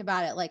trying to think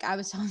about it. Like I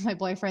was telling my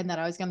boyfriend that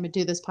I was going to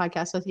do this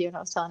podcast with you and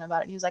I was telling him about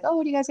it. And he was like, "Oh,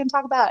 what are you guys going to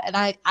talk about?" And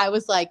I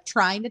was like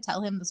trying to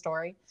tell him the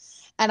story.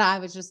 And I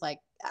was just like,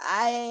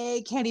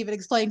 I can't even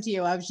explain to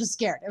you. I was just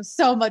scared. It was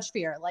so much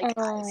fear. Like I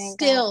oh my god.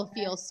 still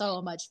feel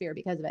so much fear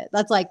because of it.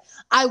 That's like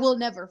I will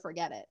never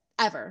forget it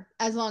ever.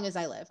 As long as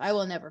I live, I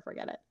will never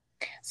forget it.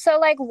 So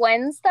like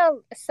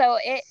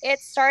it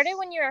started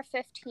when you were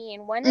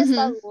 15. When is Mm-hmm.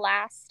 the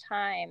last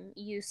time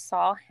you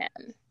saw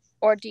him?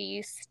 Or do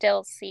you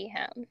still see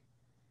him?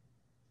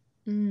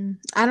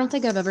 I don't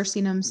think I've ever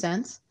seen him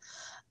since.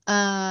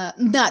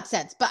 Not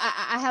since, but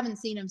I haven't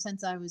seen him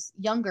since I was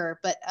younger.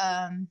 But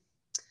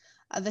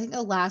I think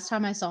the last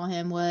time I saw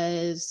him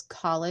was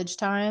college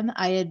time.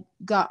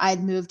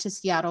 I'd moved to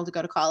Seattle to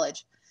go to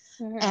college,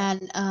 Mm-hmm.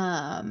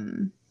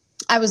 and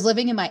I was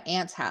living in my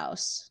aunt's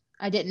house.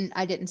 I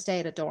didn't stay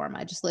at a dorm.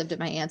 I just lived at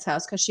my aunt's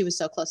house because she was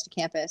so close to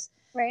campus.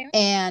 Right.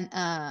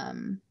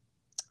 And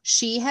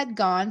she had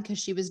gone because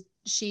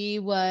she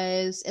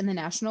was in the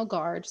National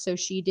Guard, so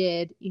she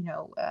did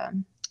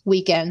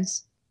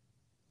weekends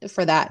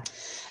for that,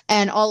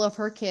 and all of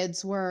her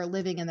kids were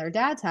living in their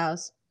dad's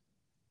house.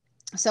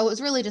 So it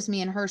was really just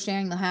me and her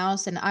sharing the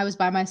house, and I was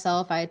by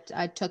myself. I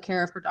took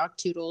care of her dog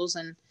Toodles,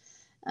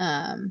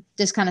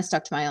 just kind of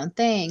stuck to my own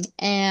thing.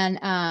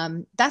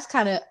 And that's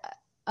kind of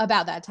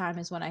about that time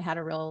is when I had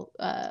a real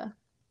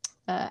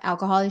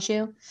alcohol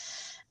issue.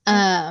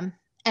 Mm.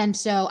 And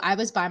so I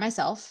was by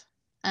myself.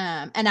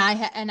 And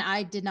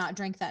I did not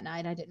drink that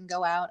night. I didn't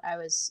go out. I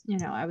was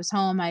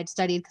home. I had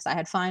studied because I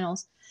had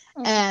finals.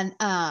 Mhm.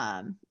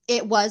 And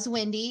it was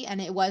windy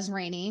and it was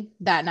rainy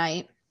that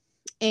night.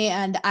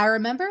 And I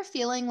remember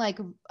feeling like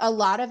a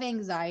lot of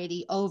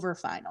anxiety over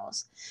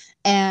finals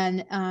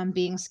and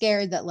being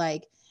scared that,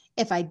 like,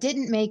 if I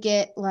didn't make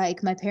it,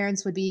 like, my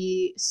parents would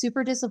be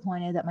super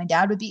disappointed, that my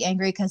dad would be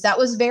angry. Cause that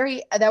was a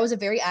very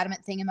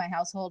adamant thing in my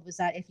household, was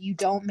that if you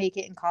don't make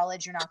it in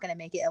college, you're not going to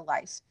make it in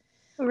life.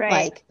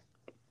 Right. Like,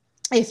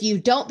 if you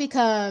don't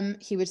become,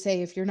 he would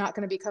say, if you're not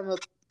going to become a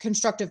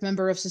constructive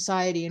member of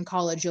society in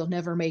college, you'll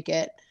never make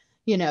it.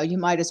 You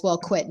might as well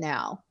quit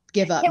now,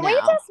 give up Can we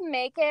now. just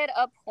make it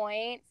a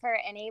point for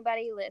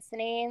anybody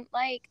listening?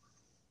 Like,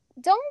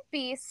 don't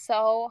be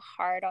so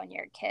hard on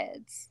your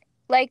kids.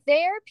 Like,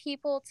 they are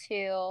people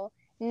too.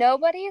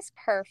 Nobody's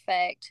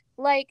perfect.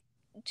 Like,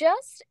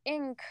 just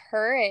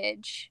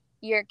encourage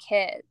your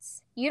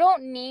kids. You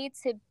don't need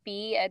to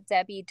be a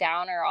Debbie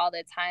Downer all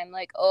the time.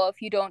 Like, oh, if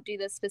you don't do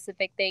this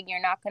specific thing, you're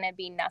not going to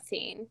be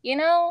nothing.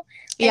 Like,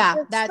 Yeah,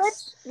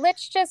 that's,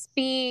 let's just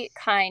be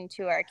kind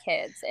to our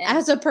kids and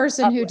as a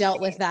person who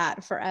dealt with uplifting.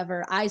 that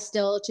forever, I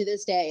still, to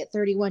this day, at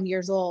 31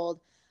 years old,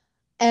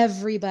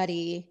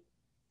 everybody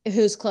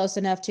who's close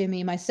enough to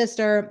me, my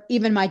sister,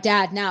 even my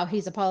dad now,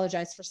 he's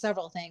apologized for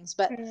several things,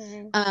 but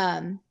Mm.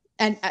 um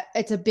and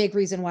it's a big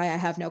reason why I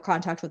have no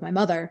contact with my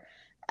mother.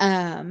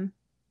 Um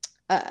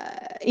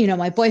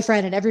my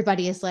boyfriend and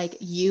everybody is like,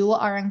 you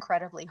are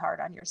incredibly hard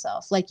on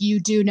yourself. Like, you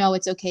do know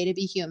it's okay to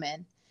be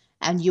human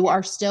and you Yeah.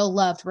 are still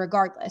loved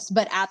regardless.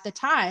 But at the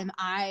time,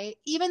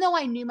 even though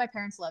I knew my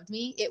parents loved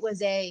me, it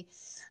was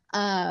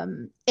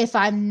if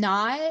I'm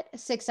not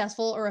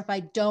successful, or if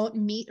I don't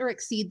meet or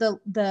exceed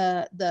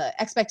the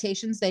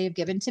expectations they have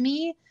given to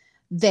me,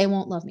 they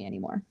won't love me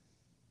anymore.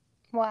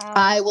 Wow.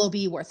 I will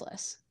be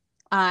worthless.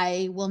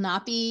 I will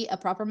not be a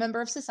proper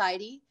member of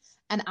society,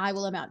 and I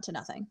will amount to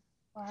nothing.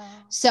 Wow.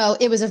 So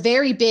it was a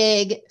very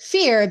big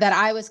fear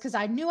that because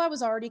I knew I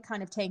was already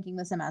kind of tanking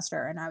the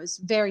semester, and I was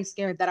very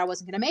scared that I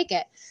wasn't going to make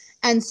it.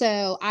 And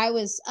so I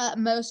was up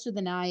most of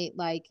the night,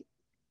 like,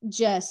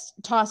 just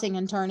tossing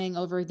and turning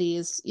over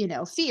these,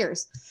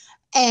 fears.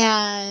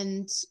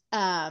 And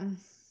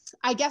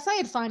I guess I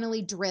had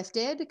finally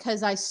drifted,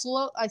 because I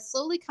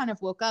slowly kind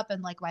of woke up,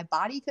 and, like, my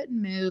body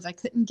couldn't move. I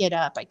couldn't get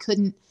up. I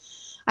couldn't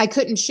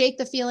shake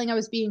the feeling I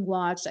was being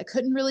watched. I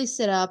couldn't really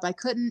sit up. I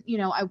couldn't,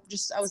 I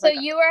was So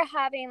like, you were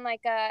having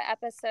like a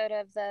episode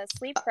of the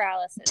sleep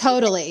paralysis, you think?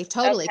 totally,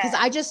 totally. Cause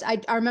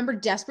Okay. I remember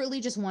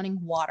desperately just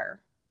wanting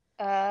water.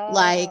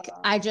 Like, Oh.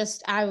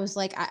 I was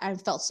like, I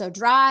felt so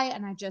dry,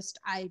 and I just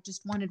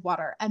wanted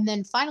water. And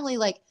then finally,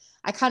 like,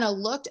 I kind of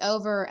looked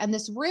over, and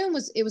this room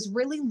it was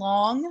really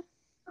long.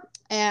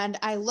 And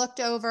I looked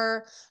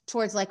over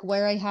towards, like,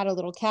 where I had a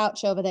little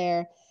couch over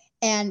there,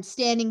 and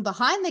standing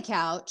behind the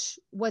couch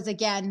was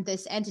again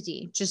this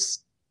entity,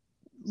 just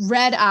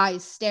red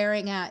eyes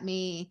staring at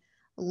me,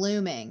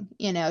 looming,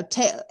 and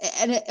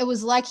it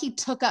was like he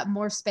took up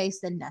more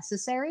space than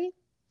necessary.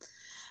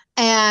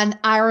 And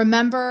I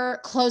remember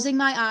closing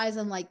my eyes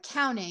and, like,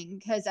 counting,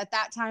 because at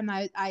that time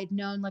I'd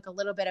known, like, a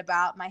little bit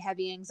about my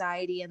heavy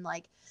anxiety, and,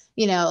 like,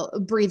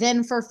 breathe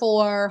in for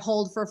 4,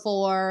 hold for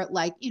 4,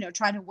 like,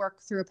 trying to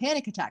work through a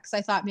panic attack. So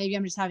I thought maybe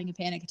I'm just having a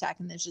panic attack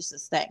and there's just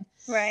this thing.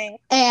 Right.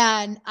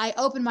 And I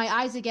opened my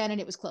eyes again, and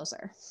it was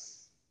closer.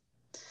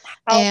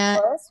 How And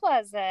close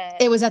was it?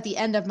 it was at the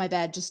end of my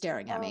bed, just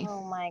staring at me.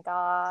 Oh my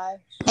gosh.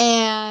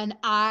 And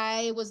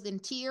I was in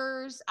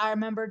tears. I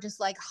remember just,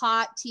 like,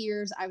 hot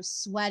tears. I was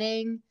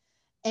sweating,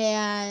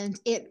 and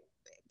it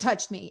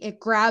touched me. It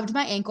grabbed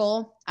my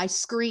ankle. I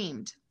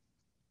screamed,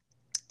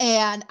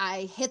 and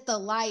I hit the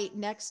light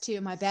next to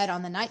my bed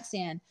on the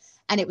nightstand,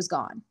 and it was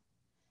gone.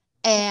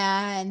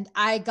 And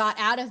I got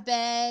out of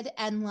bed,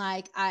 and,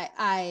 like,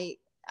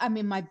 I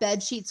mean, my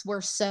bed sheets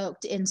were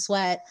soaked in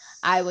sweat.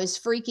 I was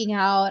freaking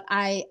out.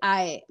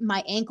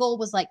 My ankle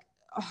was, like,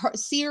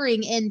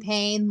 searing in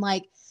pain.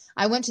 Like,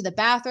 I went to the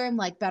bathroom,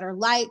 like, better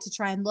light to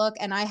try and look,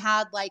 and I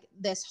had, like,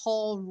 this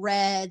whole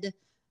red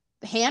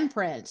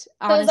handprint, So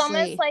it was almost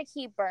honestly. like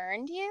he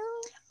burned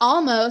you?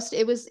 Almost.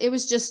 It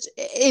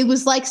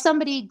was like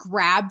somebody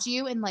grabbed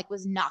you and, like,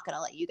 was not going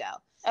to let you go.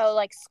 Oh,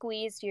 like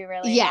squeezed you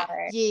really Yeah,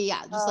 hard. yeah,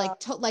 yeah. Just Oh.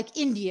 like like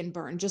Indian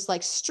burn, just,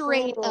 like,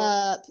 straight Ooh.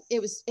 up. It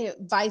was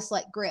vice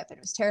like grip, and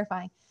it was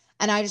terrifying.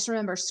 And I just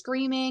remember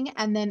screaming,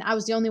 and then I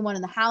was the only one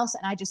in the house,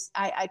 and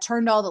I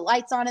turned all the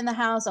lights on in the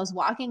house. I was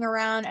walking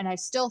around, and I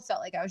still felt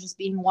like I was just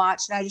being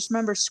watched. And I just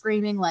remember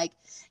screaming, like,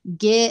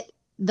 "Get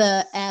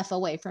the F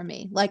away from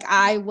me." Like,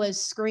 I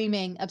was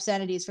screaming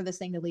obscenities for this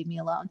thing to leave me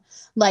alone.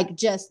 Like,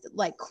 just,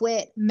 like,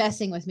 quit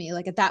messing with me.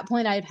 Like, at that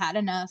point, I had had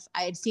enough.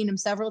 I had seen him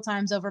several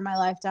times over my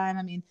lifetime.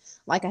 I mean,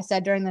 like I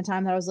said, during the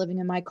time that I was living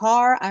in my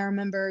car, I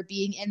remember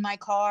being in my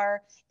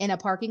car in a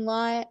parking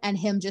lot, and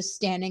him just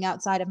standing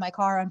outside of my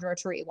car under a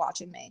tree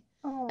watching me.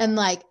 Oh And,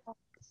 my like,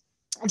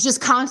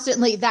 just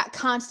constantly, that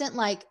constant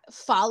like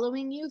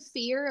following you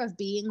fear of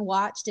being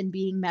watched and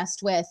being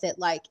messed with, it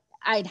like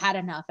I'd had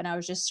enough and I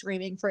was just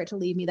screaming for it to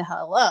leave me the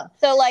hell alone.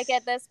 So, like,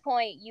 at this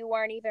point, you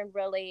weren't even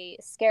really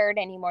scared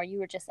anymore. You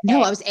were just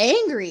No, I was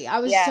angry. I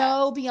was Yeah.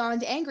 so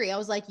beyond angry. I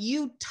was like,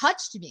 you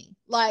touched me.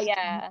 Like,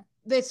 Yeah.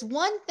 it's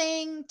one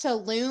thing to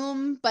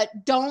loom,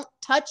 but don't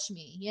touch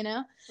me, you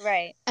know?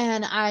 Right.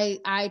 And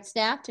I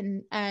snapped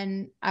and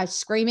I was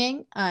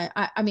screaming.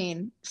 I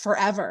mean,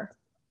 forever.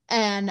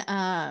 And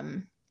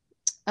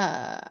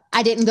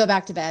I didn't go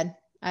back to bed.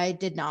 I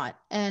did not.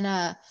 And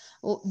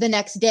the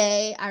next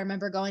day, I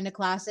remember going to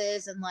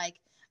classes and like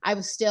I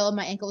was still,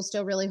 my ankle was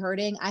still really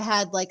hurting. I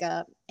had like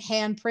a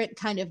handprint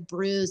kind of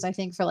bruise, I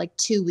think, for like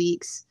 2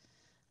 weeks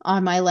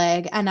on my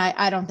leg, and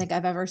I don't think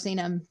I've ever seen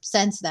him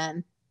since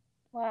then.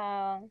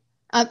 Wow.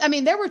 I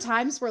mean, there were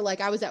times where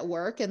like I was at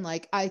work and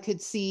like I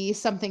could see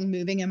something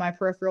moving in my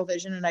peripheral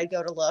vision, and I'd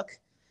go to look,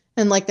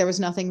 and like there was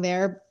nothing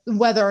there.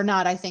 Whether or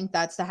not I think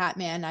that's the Hat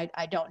Man,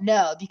 I don't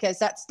know, because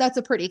that's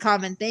a pretty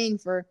common thing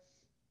for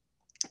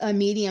a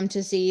medium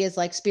to see, is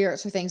like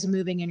spirits or things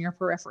moving in your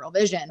peripheral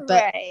vision.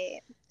 But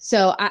Right.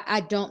 so I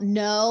don't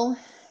know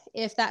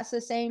if that's the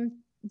same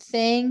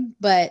thing,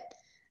 but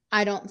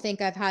I don't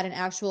think I've had an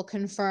actual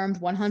confirmed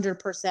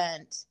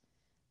 100%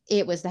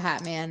 it was the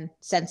Hat Man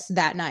since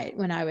that night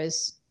when I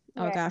was,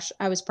 oh Right. gosh,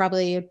 I was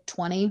probably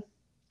 20,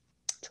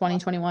 Wow.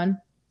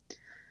 21.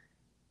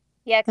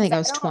 Yeah, I because think I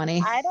was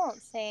 20.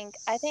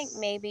 I think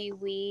maybe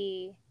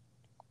we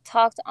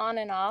talked on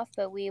and off,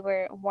 but we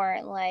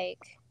weren't like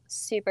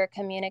super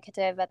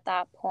communicative at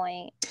that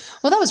point.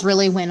 Well, that was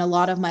really when a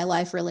lot of my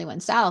life really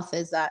went south,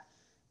 is that,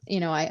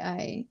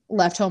 I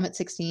left home at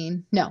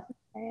 16. No,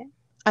 Right.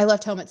 I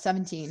left home at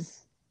 17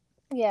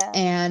 Yeah.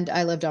 and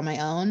I lived on my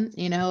own.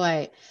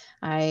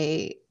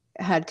 I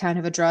had kind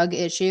of a drug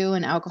issue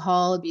and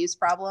alcohol abuse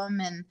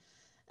problem. And,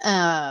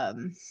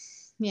 um,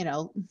 you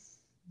know,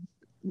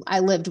 I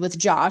lived with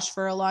Josh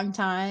for a long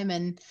time,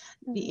 and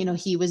Mhm.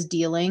 he was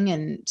dealing,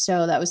 and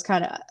so that was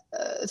kind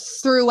of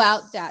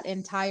throughout that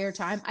entire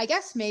time. I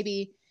guess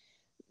maybe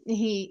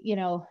he,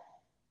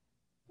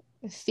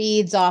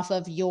 feeds off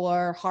of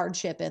your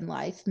hardship in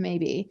life,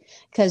 maybe,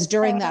 because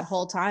during Yeah. that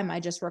whole time I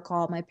just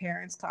recall my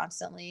parents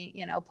constantly,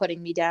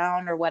 putting me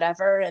down or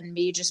whatever, and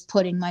me just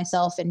putting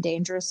myself in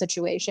dangerous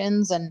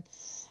situations,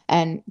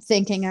 and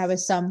thinking I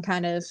was some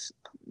kind of,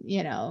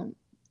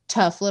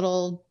 tough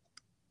little,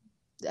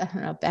 I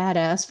don't know,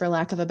 badass, for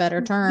lack of a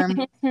better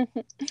term.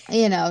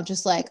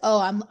 Just like, oh,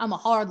 I'm a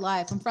hard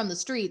life, I'm from the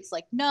streets.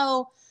 Like,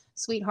 no,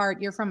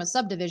 sweetheart, you're from a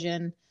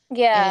subdivision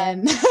Yeah.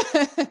 in in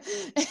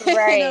a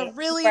Right.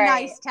 really Right.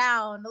 nice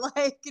town.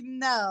 Like,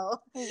 no.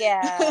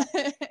 Yeah.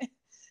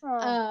 Oh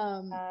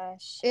um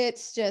gosh.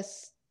 it's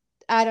just,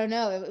 I don't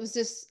know, it was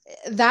just,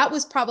 that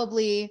was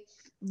probably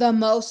the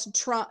most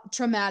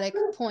traumatic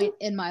point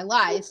in my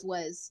life,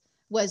 was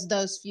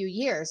those few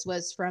years,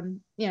 was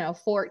from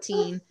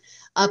 14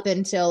 up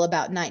until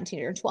about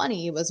 19 or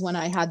 20, was when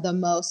I had the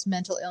most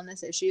mental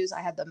illness issues,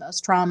 I had the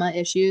most trauma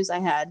issues, I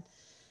had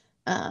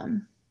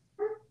um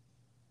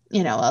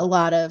a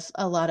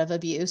lot of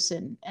abuse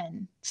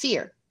and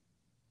fear.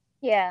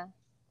 Yeah.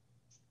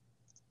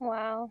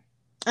 Wow.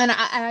 And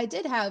I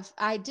did have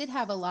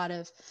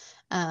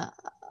uh,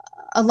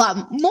 a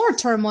lot more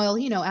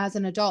turmoil, as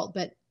an adult,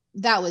 but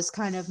that was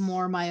kind of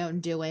more my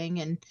own doing,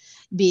 and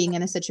being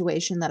in a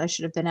situation that I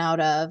should have been out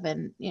of,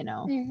 and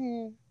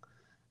Mhm.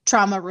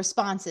 trauma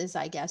responses,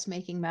 I guess,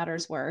 making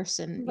matters worse,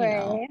 and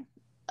Right.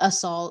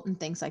 assault and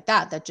things like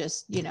that, that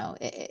just,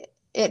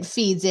 it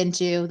feeds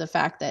into the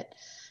fact that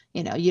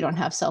you don't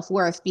have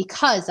self-worth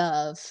because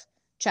of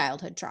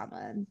childhood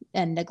trauma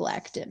and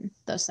neglect and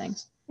those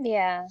things.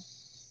 Yeah.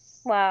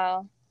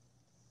 Wow.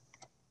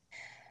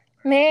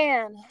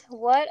 Man,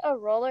 what a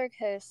roller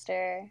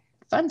coaster.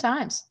 Fun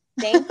times.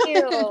 Thank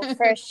you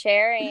for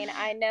sharing.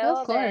 I Of know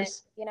that,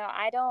 course.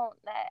 I don't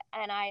that,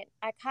 and I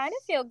kind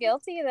of feel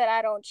guilty that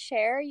I don't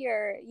share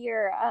your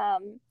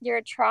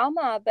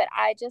trauma, but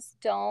I just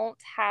don't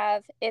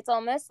have, it's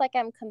almost like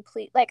I'm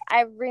complete, like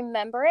I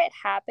remember it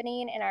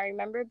happening and I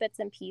remember bits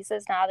and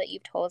pieces now that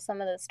you've told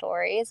some of the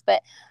stories,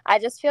 but I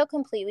just feel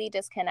completely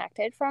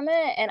disconnected from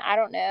it, and I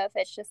don't know if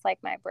it's just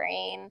like my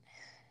brain,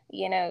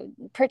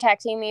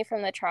 protecting me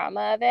from the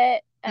trauma of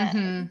it.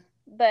 Hmm.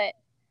 But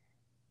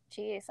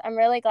geez, I'm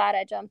really glad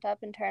I jumped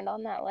up and turned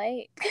on that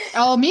light.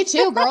 Oh, me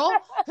too, girl.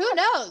 Who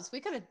knows?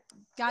 We could have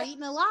got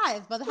eaten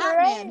alive by the Hat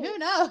Man. Right. Who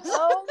knows?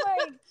 Oh my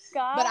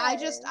But I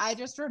gosh.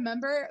 just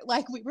remember,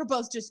 like, we were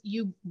both just,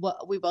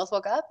 we both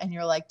woke up and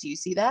you're like, do you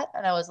see that?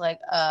 And I was like,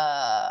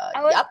 I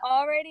was yep.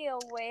 already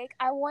awake.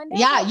 I wonder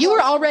Yeah, what you were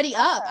woke me already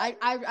up. up.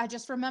 I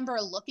just remember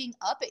looking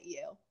up at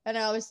you, and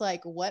I was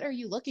like, what are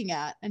you looking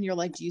at? And you're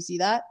like, do you see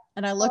that?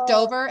 And I looked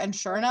Oh, over, and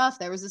sure enough,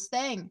 there was this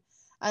thing.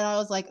 And I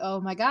was like,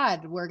 oh my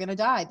God, we're going to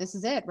die. This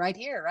is it right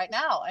here, right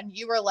now. And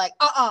you were like,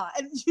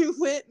 and you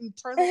went and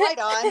turned the light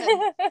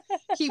on, and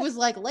he was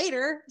like,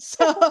 later.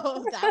 So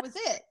that was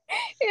it.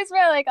 He's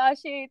probably like, oh,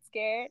 she ain't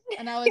scared.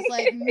 And I was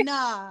like,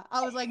 nah.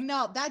 I was like,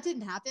 no, that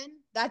didn't happen.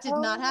 That did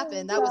not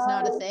happen. That was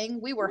not a thing.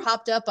 We were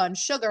hopped up on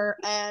sugar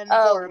and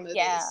horror movies.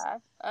 Yeah.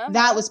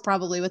 That was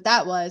probably what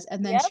that was.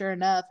 And then sure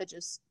enough, it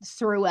just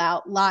threw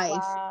out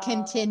life,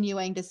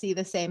 continuing to see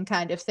the same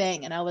kind of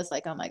thing. And I was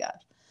like, oh my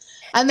gosh.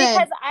 And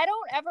because I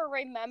don't ever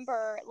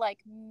remember like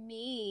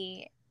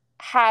me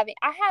I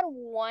had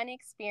one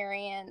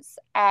experience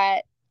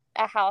at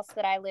a house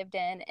that I lived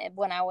in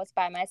when I was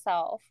by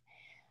myself.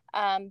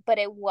 But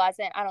it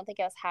wasn't, I don't think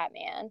it was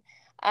Hatman.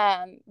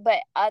 But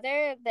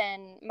other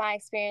than my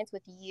experience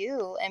with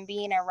you and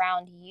being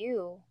around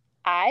you,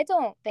 I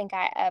don't think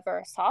I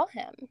ever saw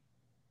him.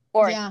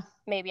 Or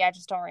maybe I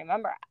just don't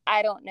remember.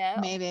 I don't know.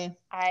 Maybe.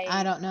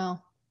 I don't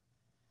know.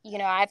 You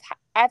know, I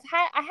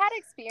had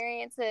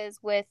experiences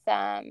with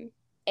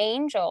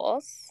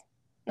angels.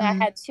 I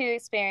had 2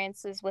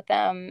 experiences with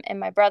them, and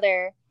my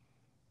brother,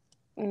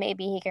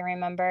 maybe he can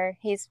remember.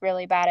 He's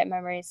really bad at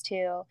memories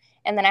too.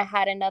 And then I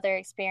had another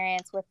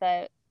experience with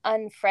a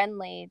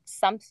unfriendly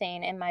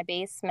something in my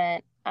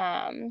basement.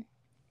 And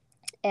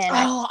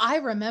I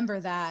remember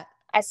that.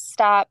 I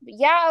stopped.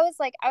 Yeah, I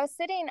was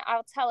sitting,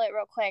 I'll tell it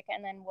real quick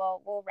and then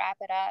we'll wrap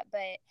it up.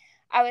 But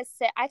I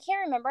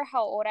can't remember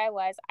how old I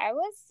was. I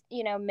was,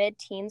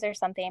 mid-teens or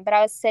something, but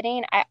I was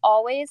sitting, I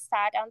always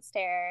sat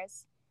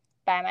downstairs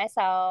by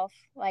myself,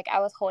 like I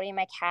was holding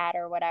my cat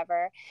or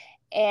whatever.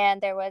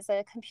 And there was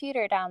a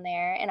computer down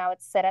there, and I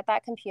would sit at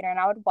that computer and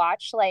I would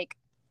watch like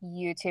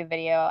YouTube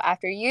video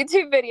after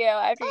YouTube video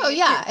after YouTube.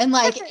 Yeah, and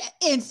like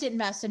instant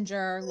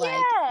messenger, like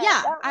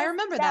I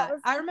remember that.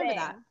 I remember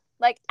that.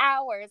 Like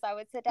hours I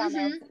would sit down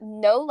there with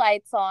no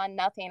lights on,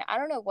 nothing. I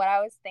don't know what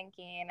I was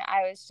thinking.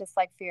 I was just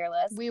like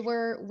fearless. We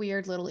were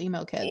weird little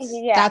emo kids.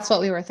 Yeah. That's what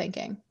we were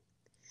thinking.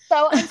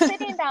 So I'm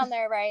sitting down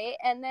there, right?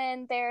 And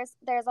then there's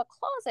a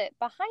closet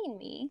behind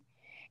me,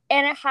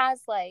 and it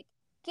has like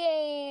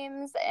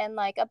games and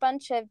like a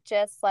bunch of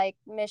just like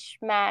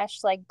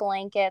mishmash, like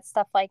blankets,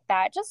 stuff like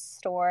that, just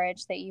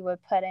storage that you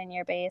would put in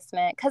your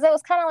basement, because it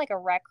was kind of like a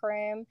rec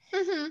room.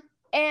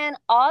 And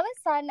all of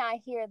a sudden I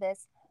hear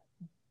this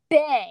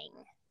bang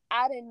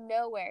out of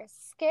nowhere,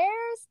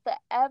 scares the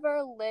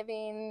ever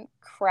living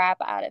crap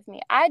out of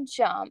me. I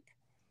jump,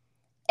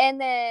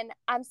 and then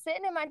I'm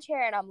sitting in my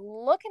chair and I'm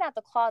looking at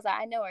the closet.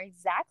 I know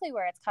exactly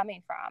where it's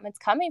coming from. It's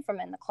coming from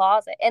in the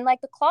closet. And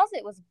like the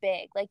closet was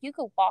big. Like you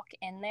could walk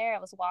in there.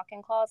 It was a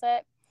walk-in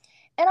closet.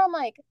 And I'm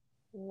like,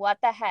 what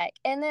the heck?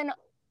 And then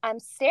I'm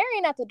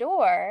staring at the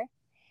door,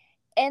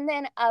 and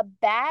then a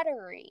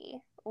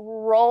battery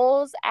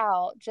rolls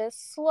out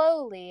just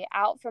slowly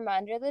out from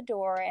under the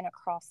door and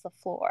across the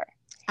floor.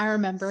 I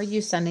remember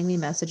you sending me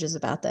messages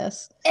about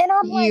this. And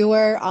I'm like, you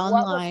were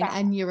online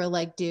and you were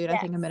like, dude, I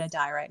think I'm going to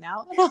die right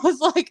now. And I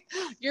was like,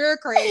 you're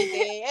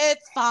crazy.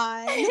 It's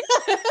fine. And then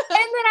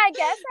I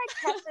guess I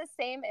kept the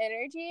same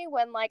energy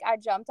when like I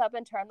jumped up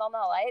and turned on the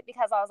light,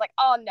 because I was like,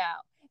 oh no.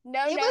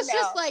 It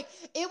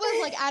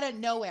was like out of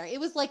nowhere.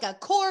 It was like a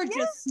cord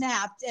just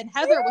snapped and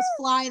Heather was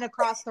flying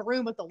across the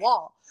room with the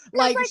wall.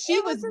 Like she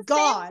was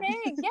gone.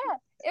 Yeah.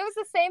 It was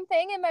the same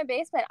thing in my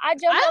basement. I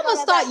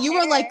almost thought you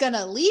were like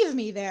gonna leave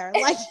me there.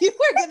 Like you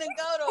were gonna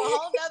go to a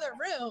whole nother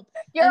room.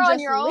 You're on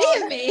your own.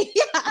 Leave me.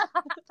 Yeah.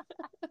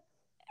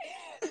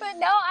 But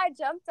no, I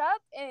jumped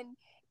up and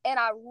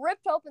I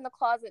ripped open the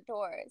closet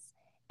doors,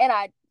 and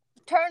I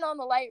turned on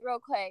the light real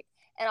quick.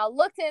 And I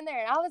looked in there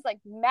and I was like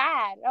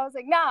mad. I was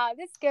like, nah,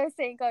 this ghost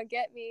ain't gonna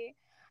get me.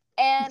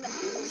 And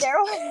there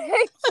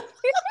was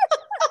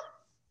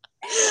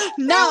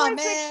nah,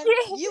 man,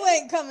 you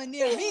ain't coming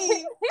near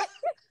me.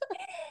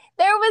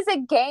 There was a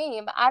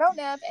game. I don't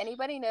know if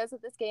anybody knows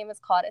what this game is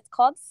called. It's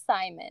called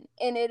Simon.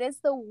 And it is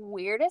the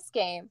weirdest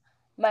game.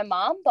 My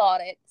mom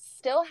bought it.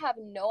 Still have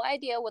no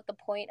idea what the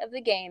point of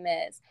the game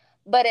is.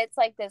 But it's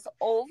like this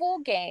oval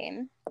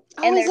game.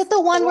 And is it the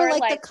one where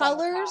like the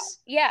colors?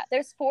 Yeah,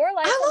 there's 4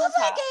 lights. I love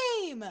that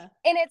game. And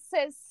it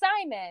says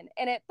Simon,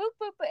 and it boop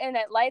boop, and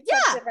it lights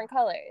up different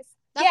colors.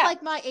 That's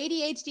like my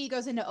ADHD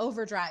goes into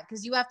overdrive,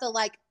 because you have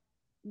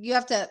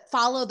to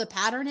follow the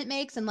pattern it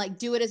makes and like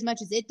do it as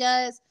much as it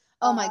does.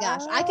 Oh my gosh,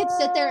 I could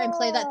sit there and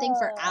play that thing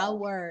for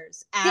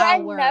hours. See, I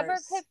never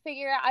could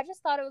figure out. I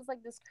just thought it was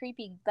like this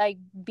creepy, like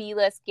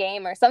B-list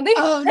game or something.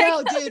 Oh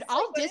no, dude,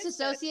 I'll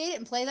disassociate it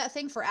and play that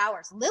thing for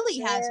hours. Lily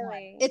has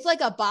one. It's like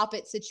a bop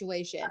it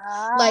situation.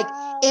 Like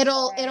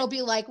it'll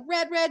be like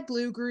red,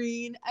 blue,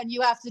 green, and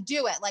you have to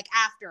do it like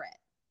after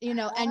it,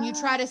 and you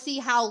try to see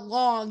how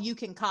long you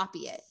can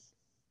copy it.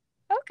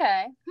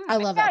 Okay. I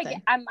love that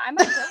thing. I might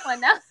get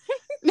one now.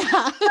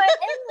 But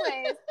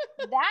anyways,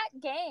 that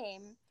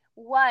game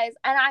was,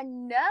 and I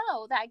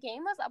know that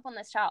game was up on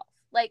the shelf.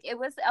 Like it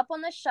was up on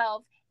the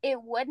shelf.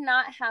 It would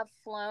not have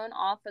flown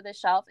off of the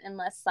shelf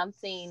unless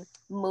something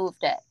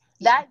moved it.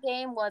 That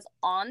game was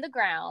on the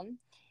ground.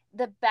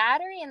 The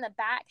battery in the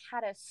back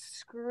had a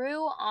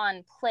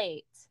screw-on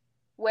plate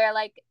where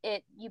like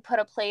you put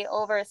a plate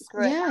over,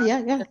 screw it Yeah, down, yeah,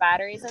 yeah. the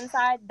batteries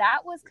inside, that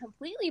was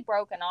completely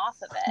broken off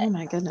of Oh it.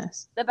 my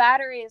goodness. The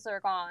batteries are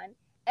gone.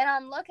 And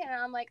I'm looking and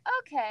I'm like,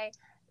 okay,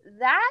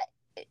 that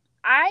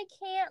I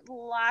can't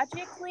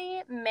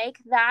logically make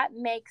that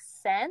make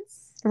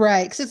sense.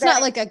 Right. Because it's That not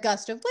it, like a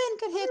gust of wind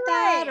could hit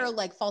that or right.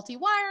 like faulty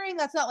wiring.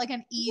 That's not like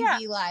an Yeah.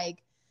 easy,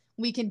 like,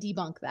 we can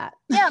debunk that.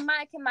 Yeah,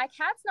 my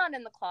cat's not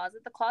in the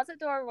closet. The closet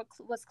door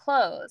was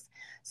closed.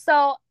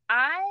 So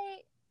I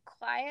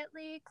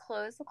quietly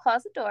closed the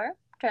closet door,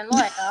 turned the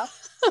light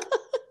off,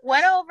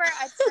 went over,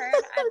 I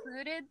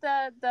booted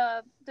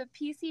the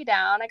PC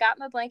down, I got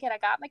my blanket, I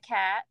got my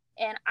cat,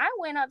 and I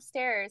went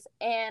upstairs.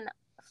 And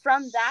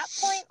from that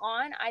point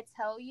on, I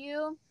tell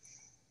you,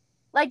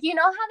 like, you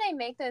know how they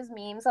make those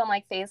memes on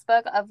like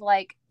Facebook of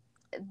like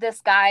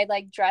this guy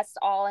like dressed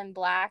all in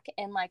black,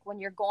 and like when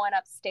you're going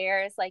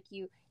upstairs, like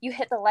you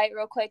hit the light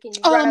real quick and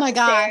you Oh run up my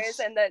the stairs,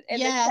 gosh. and the shadow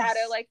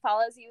Yes. like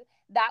follows you.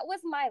 That was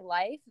my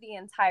life the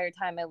entire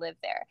time I lived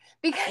there.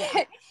 Yeah.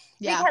 Because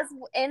Yeah. because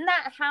in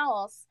that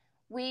house,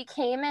 we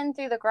came in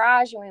through the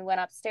garage and we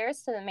went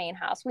upstairs to the main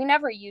house. We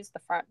never used the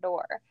front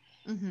door.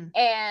 Mm-hmm.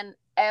 And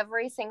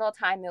every single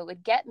time it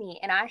would get me,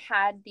 and I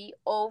had the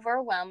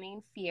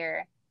overwhelming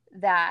fear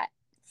that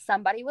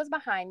somebody was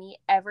behind me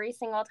every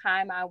single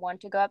time I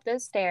wanted to go up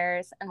those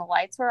stairs and the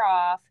lights were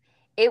off.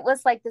 It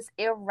was like this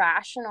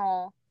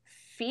irrational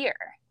fear.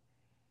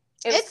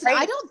 It was I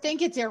crazy. don't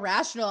think it's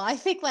irrational. I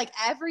think like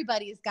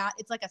everybody's got,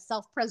 it's like a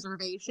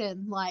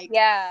self-preservation, like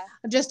Yeah.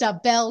 just a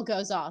bell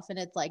goes off and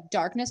it's like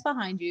darkness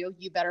behind you.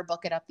 You better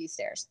book it up these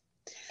stairs.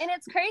 And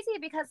it's crazy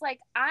because like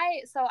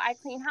I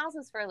clean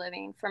houses for a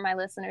living, for my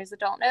listeners that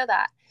don't know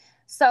that.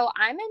 So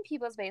I'm in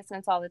people's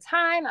basements all the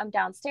time. I'm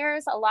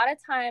downstairs. A lot of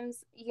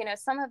times, you know,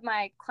 some of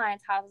my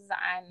clients' houses,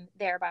 I'm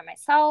there by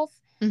myself.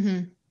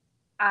 Mm-hmm.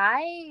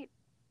 I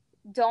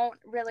don't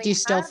really Do you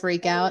still have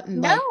freak any. out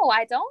and No, like,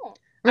 I don't.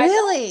 I don't.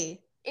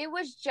 really? It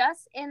was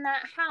just in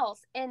that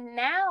house. And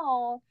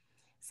now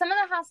some of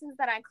the houses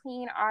that I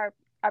clean are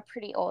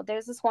pretty old.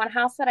 There's this one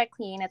house that I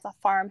clean. It's a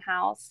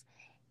farmhouse.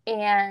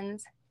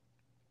 And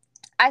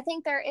I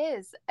think there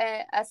is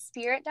a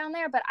spirit down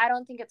there, but I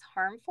don't think it's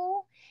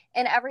harmful.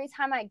 And every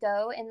time I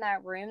go in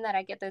that room that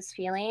I get those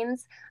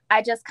feelings,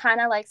 I just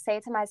kind of like say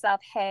to myself,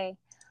 hey,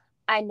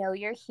 I know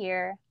you're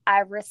here. I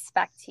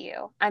respect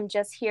you. I'm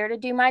just here to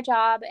do my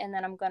job, and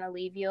then I'm going to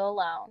leave you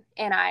alone.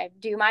 And I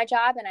do my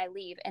job and I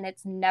leave, and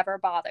it's never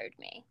bothered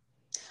me.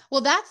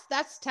 Well,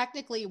 that's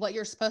technically what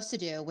you're supposed to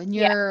do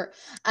Yeah.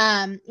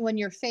 when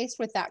you're faced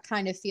with that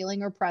kind of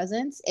feeling or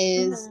presence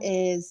Mm-hmm.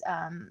 is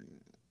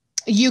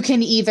you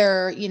can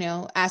either, you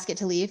know, ask it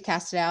to leave,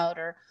 cast it out,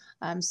 or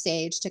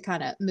sage to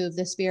kind of move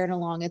the spirit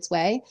along its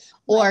way,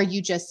 or Right.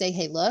 you just say,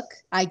 hey, look,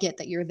 I get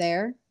that you're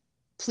there.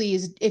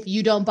 Please, if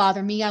you don't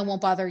bother me, I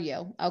won't bother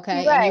you. Okay.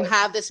 And you Right.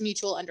 have this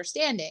mutual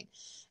understanding.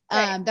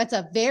 Right. That's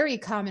a very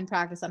common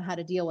practice on how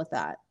to deal with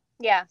that.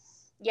 Yeah.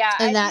 Yeah.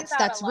 I And do that a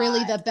that's really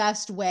lot. the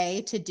best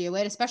way to do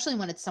it, especially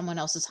when it's someone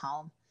else's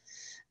home.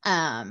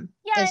 Yeah.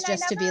 Is And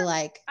just to be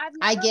like, I've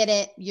I never, get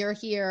it, you're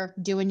here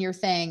doing your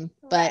thing,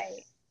 but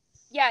right.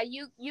 Yeah.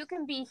 You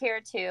can be here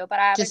too, but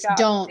I have a just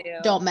job to do.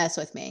 don't mess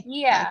with me. Like,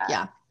 Yeah.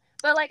 yeah.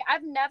 But like,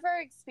 I've never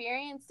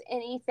experienced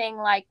anything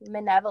like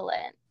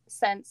malevolent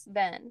since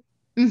then.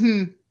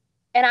 Mm-hmm.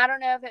 And I don't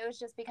know if it was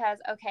just because,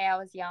 okay, I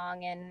was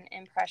young and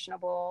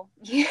impressionable.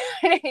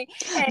 And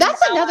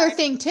That's now another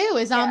thing too,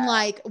 is I'm yeah.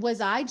 like,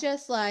 was I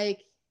just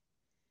like,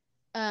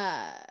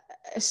 uh,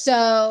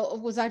 so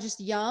was I just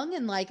young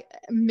and like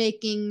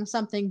making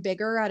something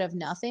bigger out of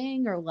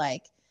nothing, or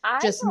like I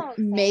just don't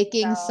think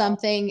making so.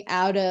 something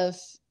out of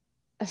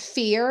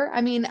fear?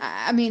 I mean,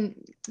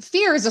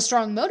 fear is a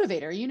strong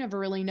motivator. You never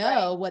really Right.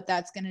 know what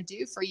that's going to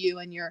do for you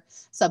and your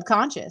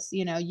subconscious.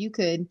 You know, you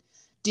could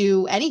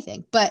do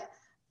anything, but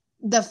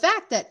the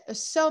fact that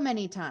so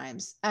many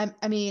times, I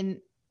mean,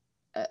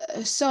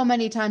 so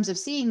many times of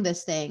seeing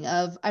this thing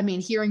of, I mean,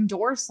 hearing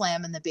doors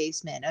slam in the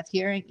basement, of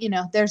hearing, you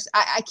know,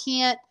 I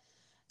can't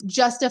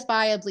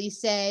justifiably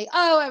say,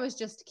 oh, I was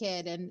just a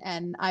kid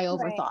and I Right.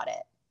 overthought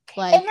it. And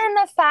Like, then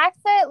the fact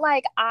that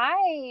like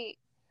I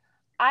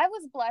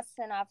was blessed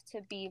enough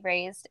to be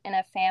raised in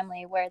a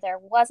family where there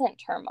wasn't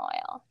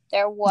turmoil.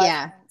 There wasn't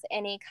yeah,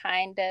 any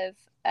kind of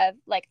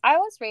like, I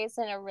was raised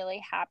in a really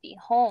happy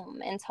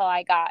home until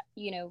I got,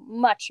 you know,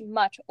 much,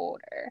 much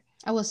older.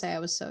 I will say I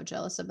was so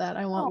jealous of that.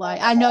 I won't lie.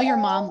 I know your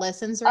mom Oh,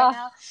 listens right oh,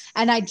 now,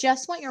 and I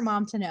just want your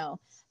mom to know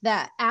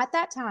that at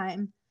that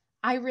time,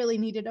 I really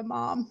needed a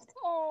mom,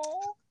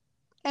 oh.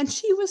 and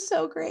she was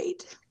so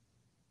great.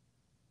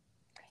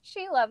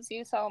 She loves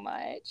you so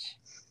much.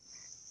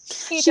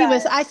 She She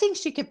was, does. I think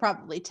she could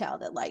probably tell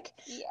that like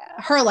Yeah.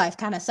 her life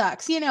kind of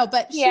sucks, you know,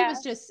 but Yeah.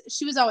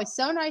 she was always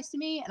so nice to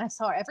me, and I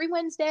saw her every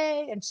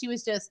Wednesday, and she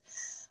was just,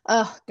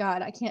 oh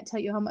God, I can't tell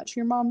you how much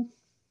your mom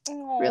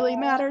really Oh,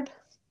 mattered.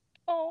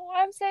 oh,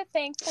 I'm so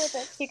thankful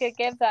that she could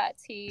give that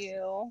to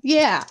you.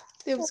 Yeah.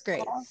 It was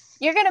great.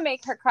 You're gonna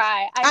make her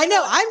cry. I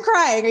know. I'm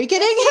crying. Are you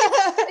kidding?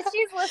 If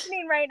she's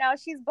listening right now,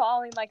 she's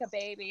bawling like a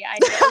baby. I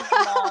know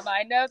you, Mom.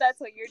 I know that's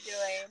what you're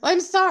doing. I'm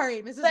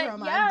sorry, Mrs. But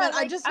Roman, yeah, but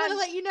I like, just want to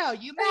let you know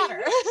you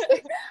matter.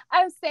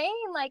 I'm saying,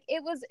 like,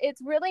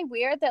 it's really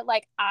weird that,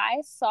 like,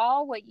 I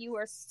saw what you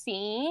were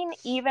seeing,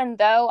 even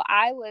though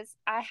I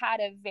had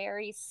a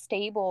very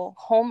stable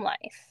home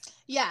life.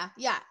 Yeah.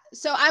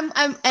 So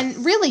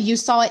and really you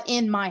saw it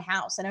in my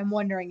house, and I'm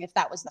wondering if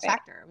that was the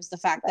factor. It was the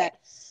fact that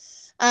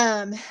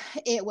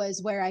it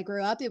was where I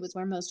grew up. It was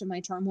where most of my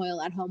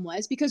turmoil at home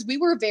was, because we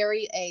were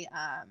very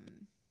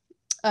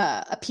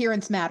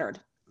appearance mattered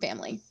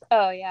family.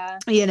 Oh yeah.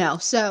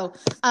 So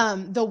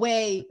the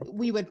way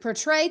we would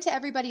portray to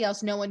everybody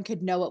else, no one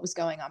could know what was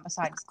going on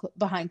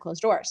behind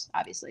closed doors,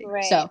 obviously.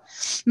 Right. So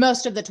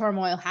most of the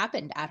turmoil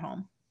happened at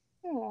home.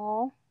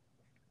 Oh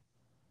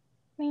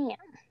man.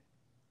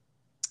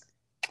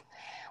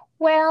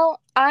 Well,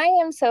 I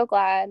am so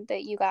glad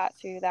that you got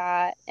through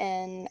that,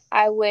 and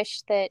I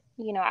wish that,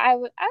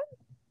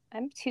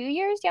 I'm 2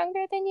 years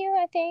younger than you,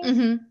 I think.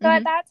 So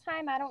at that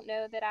time, I don't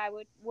know that I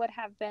would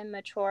have been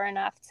mature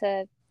enough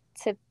to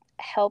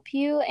help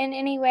you in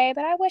any way,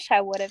 but I wish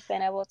I would have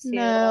been able to.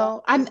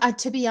 No,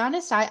 to be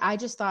honest, I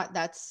just thought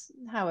that's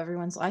how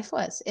everyone's life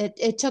was.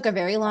 It took a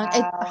very long,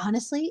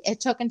 honestly, it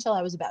took until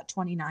I was about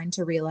 29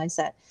 to realize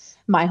that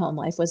my home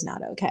life was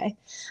not okay.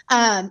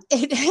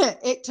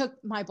 It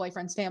took my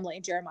boyfriend's family,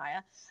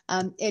 Jeremiah.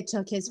 It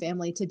took his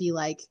family to be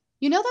like,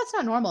 that's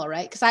not normal,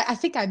 right? Because I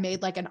think I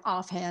made like an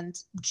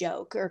offhand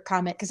joke or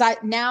comment, because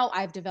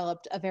I've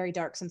developed a very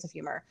dark sense of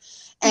humor,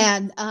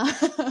 and I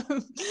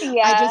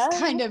just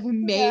kind of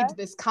made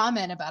this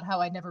comment about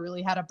how I never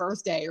really had a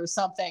birthday or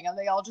something, and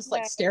they all just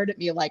like stared at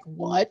me like,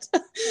 what?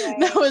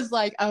 And I was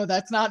like, oh,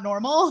 that's not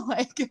normal.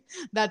 Like,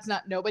 that's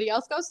not, nobody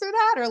else goes through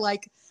that, or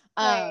like,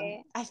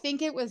 I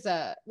think it was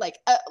like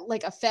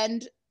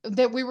offend,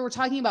 that we were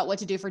talking about what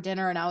to do for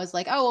dinner, and I was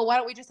like, oh, well, why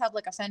don't we just have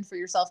like a fend for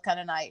yourself kind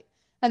of night?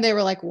 And they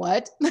were like,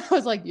 what? I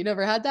was like, you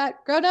never had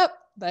that growing up?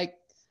 Like,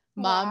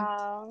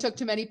 Mom took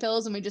too many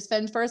pills and we just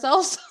fend for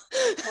ourselves?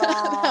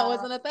 That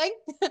wasn't a thing?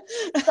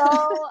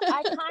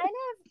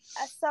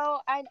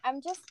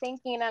 I'm just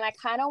thinking, and I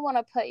kind of want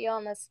to put you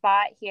on the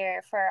spot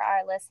here for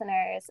our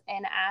listeners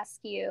and ask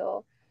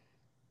you,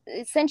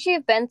 since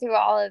you've been through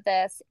all of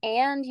this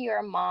and you're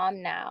a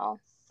mom now,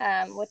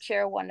 which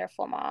you're a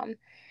wonderful mom.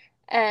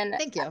 And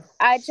thank you.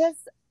 I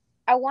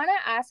want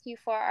to ask you,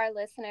 for our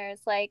listeners,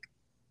 like,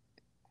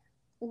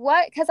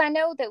 because I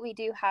know that we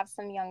do have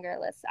some younger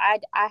I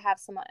have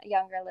some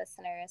younger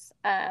listeners.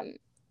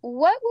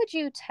 What would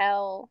you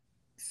tell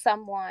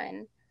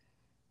someone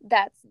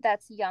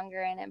that's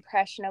younger and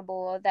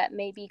impressionable that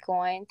may be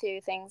going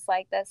through things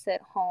like this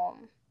at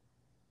home?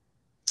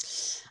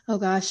 Oh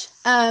gosh.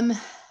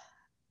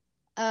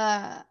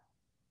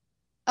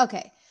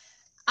 Okay.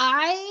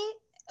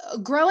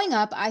 Growing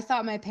up, I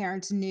thought my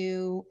parents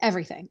knew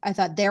everything. I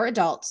thought they're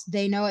adults.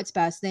 They know what's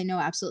best. They know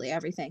absolutely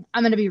everything.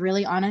 I'm going to be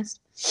really honest.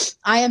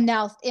 I am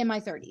now in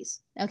my 30s.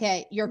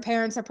 Okay. Your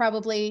parents are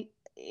probably,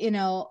 in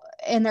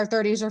their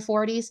 30s or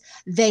 40s.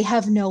 They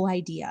have no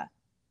idea.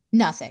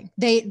 Nothing.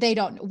 They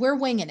don't. We're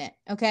winging it.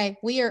 Okay.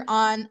 We are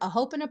on a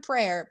hope and a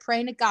prayer,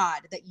 praying to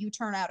God that you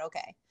turn out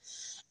okay.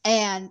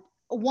 And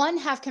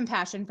have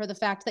compassion for the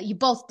fact that you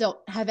both don't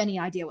have any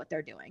idea what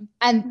they're doing.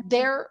 And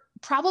they're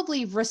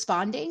probably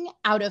responding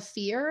out of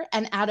fear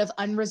and out of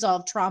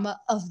unresolved trauma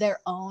of their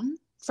own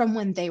from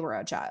when they were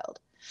a child.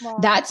 Wow.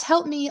 That's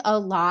helped me a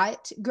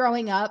lot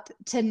growing up,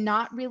 to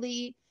not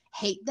really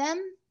hate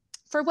them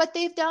for what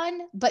they've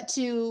done, but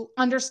to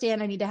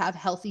understand I need to have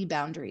healthy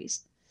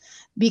boundaries,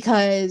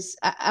 because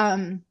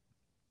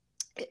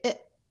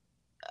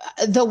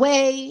the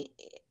way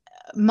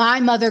my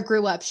mother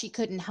grew up, she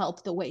couldn't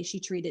help the way she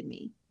treated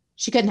me.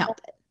 She couldn't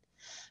help it.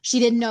 She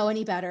didn't know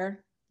any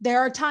better. There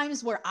are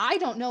times where I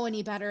don't know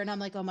any better, and I'm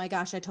like, oh my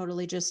gosh, I'm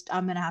going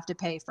to have to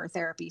pay for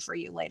therapy for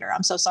you later.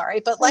 I'm so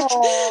sorry. But like,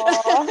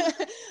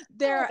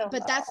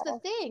 but that's the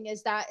thing,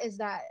 is that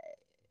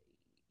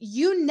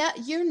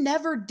you're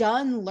never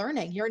done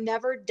learning. You're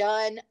never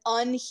done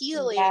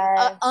unhealing,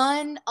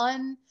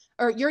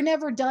 or you're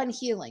never done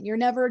healing. You're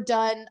never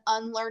done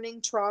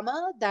unlearning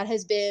trauma that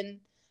has been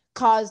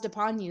caused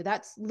upon you.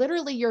 That's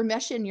literally your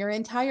mission. Your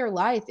entire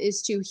life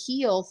is to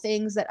heal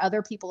things that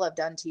other people have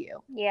done to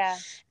you. Yeah.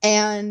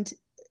 And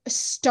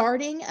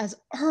starting as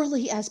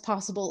early as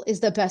possible is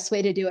the best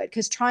way to do it,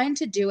 because trying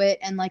to do it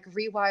and like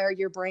rewire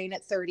your brain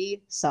at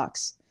 30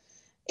 sucks.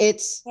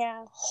 It's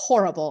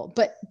horrible.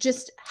 But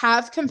just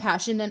have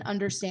compassion and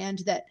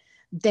understand that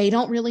they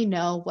don't really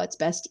know what's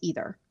best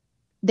either.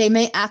 They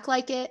may act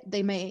like it.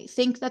 They may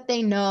think that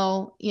they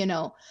know,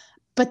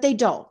 but they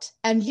don't.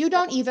 And you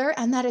don't either.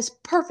 And that is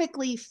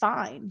perfectly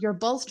fine. You're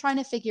both trying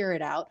to figure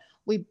it out.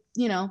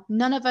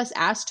 None of us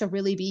asked to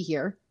really be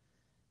here.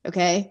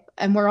 Okay.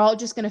 And we're all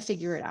just going to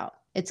figure it out.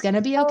 It's going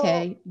to be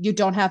okay. You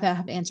don't have to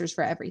have answers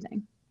for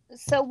everything.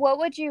 So what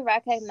would you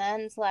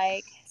recommend?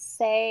 Like,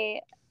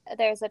 say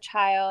there's a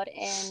child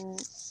in,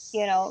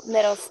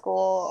 middle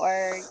school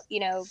or,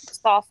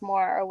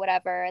 sophomore or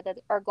whatever that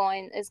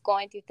is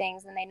going through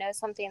things and they know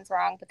something's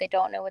wrong, but they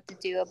don't know what to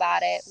do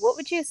about it, what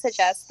would you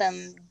suggest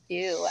them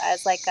do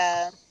as like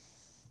a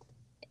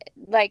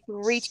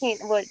reaching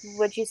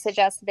would you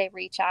suggest they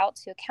reach out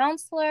to a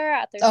counselor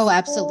at their Oh, school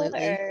absolutely.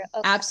 or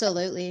okay.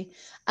 Absolutely.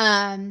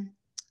 Um,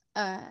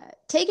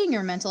 Taking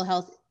your mental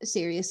health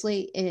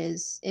seriously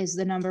is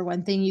the number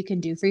one thing you can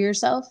do for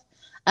yourself.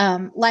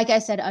 Like I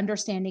said,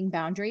 understanding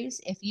boundaries.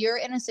 If you're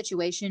in a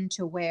situation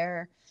to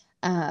where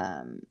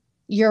um,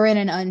 you're in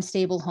an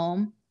unstable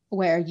home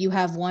where you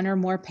have one or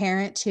more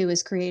parent who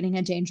is creating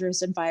a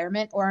dangerous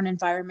environment, or an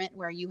environment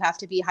where you have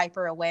to be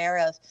hyper aware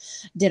of,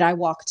 did I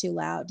walk too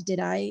loud? Did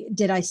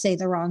I say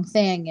the wrong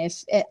thing?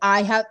 If it,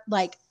 I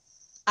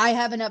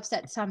have an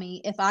upset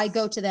tummy, if I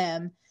go to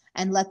them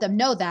and let them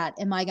know that,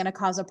 am I going to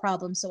cause a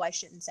problem? So I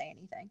shouldn't say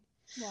anything.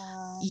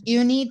 Wow.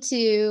 You need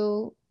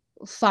to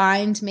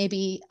find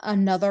maybe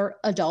another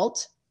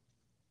adult,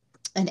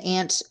 an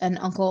aunt, an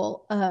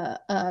uncle,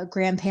 a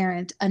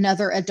grandparent,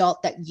 another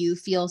adult that you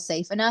feel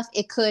safe enough.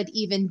 It could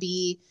even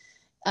be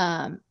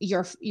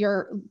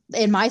your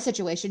in my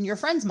situation, your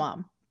friend's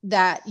mom,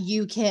 that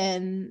you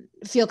can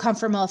feel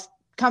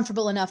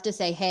comfortable enough to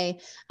say, hey,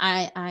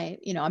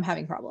 I'm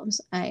having problems.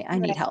 I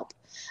need Right. help.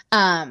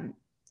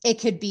 It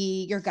could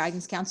be your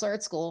guidance counselor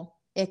at school.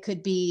 It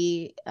could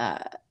be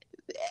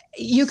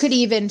you could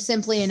even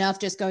simply enough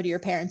just go to your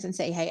parents and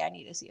say, hey, I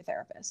need to see a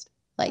therapist.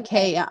 Like, Right.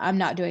 hey, I'm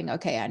not doing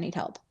okay, I need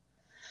help.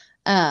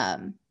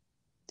 um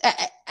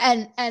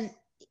and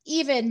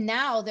even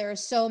now there are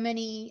so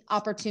many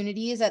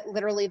opportunities at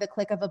literally the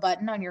click of a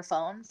button on your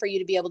phone for you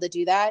to be able to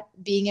do that.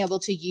 Being able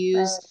to Right.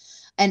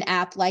 use an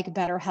app like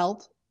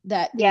BetterHelp,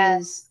 that is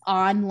Yes.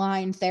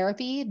 online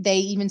therapy. They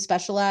even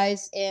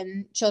specialize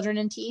in children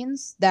and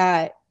teens,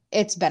 that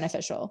it's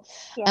beneficial.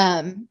 Yeah.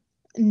 um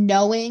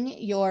Knowing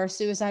your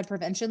suicide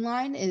prevention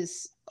line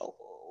is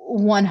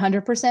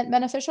 100%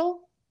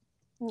 beneficial.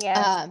 Yes.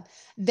 um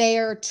they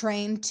are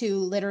trained to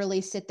literally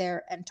sit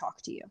there and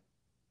talk to you.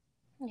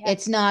 Yeah.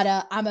 It's not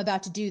a, I'm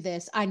about to do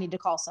this, I need to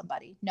call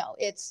somebody. No,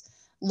 it's,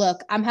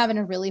 look, I'm having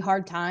a really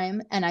hard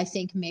time and I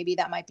think maybe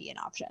that might be an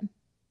option.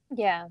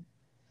 Yeah.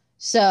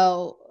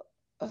 So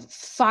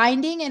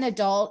finding an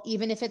adult,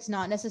 even if it's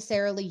not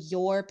necessarily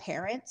your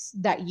parents,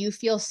 that you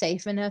feel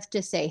safe enough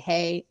to say,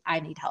 hey, I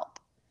need help.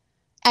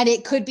 And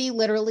it could be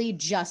literally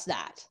just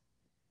that.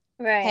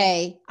 Right.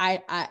 Hey,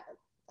 I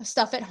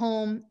stuff at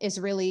home is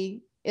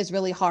really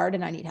hard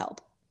and I need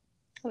help.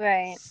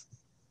 Right.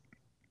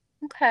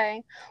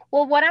 Okay.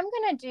 Well, what I'm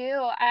gonna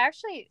do,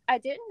 I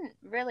didn't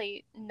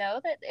really know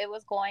that it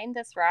was going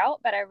this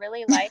route, but I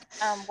really like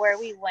where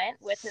we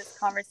went with this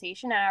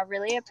conversation, and I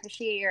really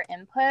appreciate your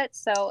input.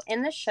 So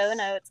in the show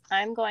notes,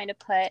 I'm going to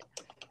put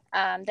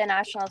the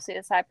National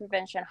Suicide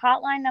Prevention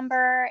Hotline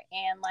number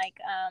and like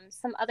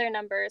some other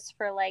numbers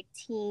for like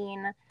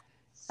teen,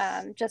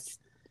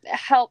 just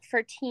help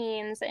for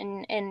teens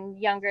and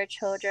younger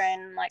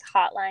children, like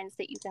hotlines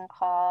that you can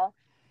call.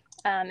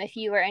 If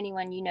you or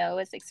anyone you know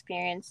is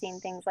experiencing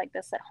things like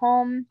this at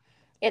home,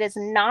 it is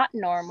not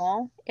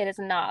normal. It is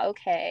not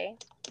okay.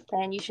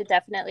 And you should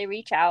definitely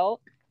reach out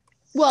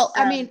Well,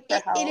 I mean, for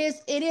it help.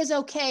 is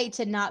okay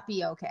to not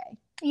be okay.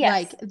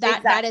 Like Yes, that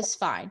exactly. is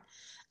fine.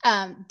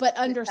 But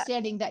Exactly.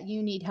 understanding that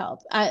you need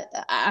help.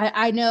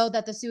 I know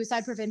that the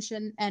suicide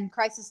prevention and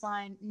crisis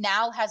line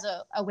now has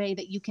a way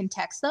that you can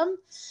text them.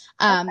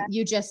 Okay.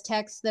 You just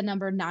text the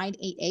number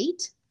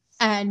 988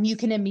 and you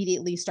can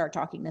immediately start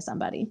talking to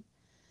somebody.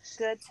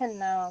 Good to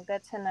know.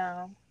 Good to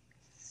know.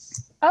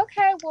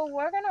 Okay, well,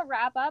 we're going to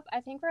wrap up.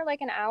 I think we're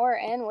like an hour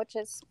in, which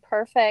is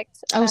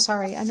perfect. Oh,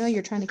 sorry. I know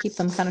you're trying to keep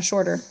them kind of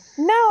shorter.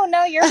 No,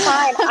 no, you're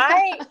fine.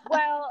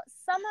 Well,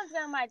 some of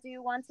them I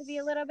do want to be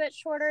a little bit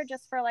shorter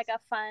just for like a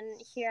fun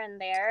here and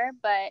there,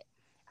 but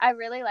I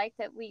really like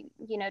that we,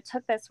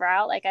 took this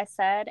route, like I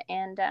said,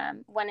 and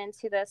went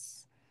into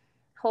this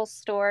whole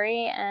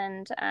story.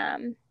 And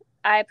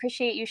I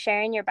appreciate you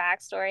sharing your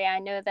backstory. I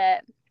know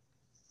that,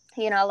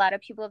 a lot of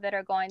people that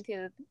are going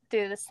through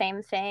the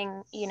same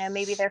thing,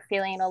 maybe they're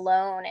feeling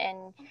alone,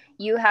 and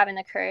you having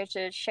the courage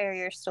to share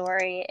your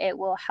story, it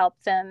will help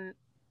them,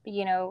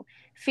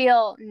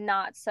 feel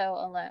not so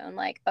alone.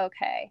 Like,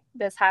 okay,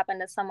 this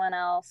happened to someone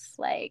else.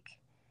 Like,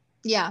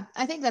 Yeah,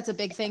 I think that's a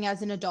big thing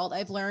as an adult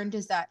I've learned,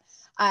 is that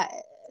I,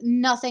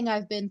 nothing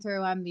I've been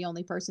through, I'm the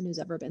only person who's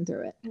ever been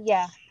through it.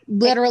 yeah,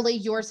 Literally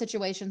your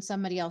situation,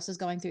 somebody else is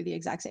going through the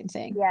exact same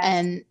thing. yes,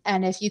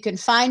 And if you can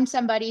find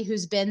somebody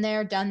who's been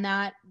there, done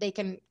that, they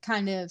can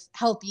kind of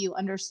help you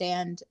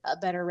understand a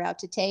better route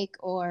to take,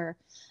 or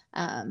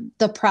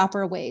the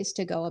proper ways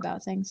to go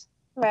about things.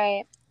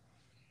 right.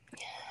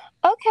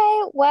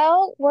 Okay,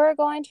 well, we're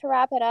going to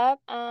wrap it up.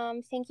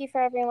 Thank you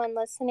for everyone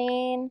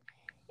listening.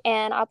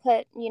 And I'll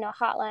put,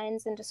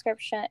 hotlines in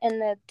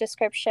the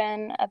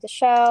description of the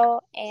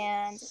show.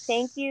 And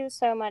thank you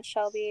so much,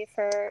 Shelby,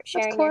 for Of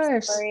sharing your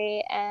course.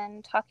 story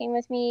and talking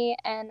with me.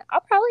 And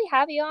I'll probably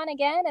have you on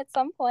again at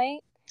some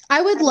point.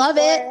 I would I'm love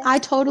it. sure. I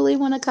totally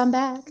want to come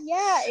back.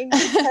 Yeah, and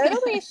you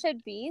totally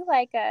should be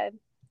like a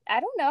I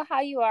don't know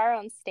how you are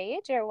on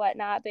stage or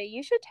whatnot, but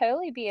you should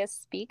totally be a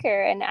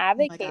speaker and Oh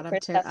my God, advocate for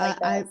stuff like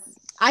this.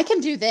 I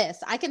can do this.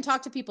 I can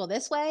talk to people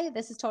this way.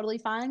 This is totally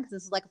fine because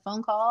this is like a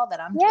phone call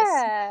that I'm just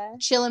Yeah.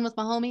 chilling with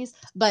my homies.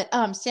 But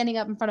standing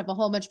up in front of a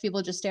whole bunch of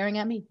people just staring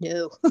at me,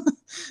 no.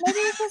 Maybe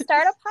you should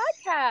start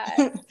a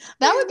podcast.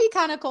 That would be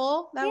kind of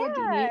cool. That would be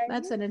neat. Yeah,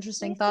 That's an you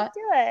interesting should thought.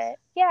 do it.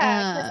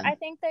 Yeah, because Um, I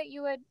think that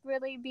you would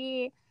really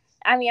be.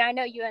 I mean, I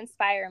know you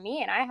inspire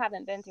me, and I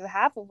haven't been through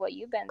half of what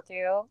you've been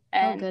through, oh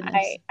and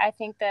goodness. I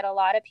think that a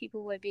lot of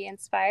people would be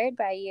inspired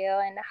by you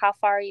and how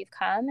far you've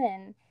come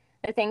and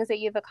the things that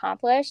you've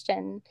accomplished,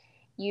 and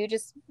you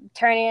just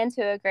turning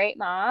into a great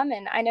mom.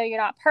 And I know you're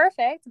not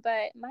perfect,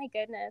 but my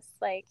goodness,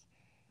 like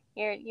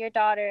your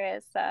daughter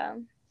is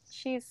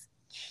she's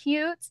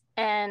cute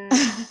and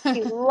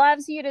she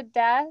loves you to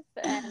death,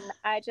 and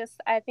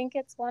I think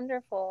it's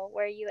wonderful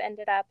where you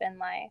ended up in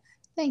life.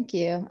 Thank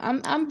you.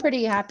 I'm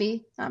pretty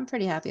happy. I'm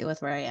pretty happy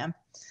with where I am.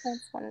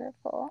 That's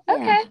wonderful. Yeah.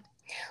 Okay,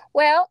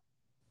 well,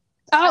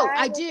 Oh,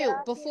 I I will get do.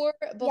 off here.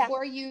 Yeah.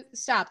 Before you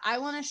stop, I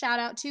want to shout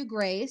out to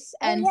Grace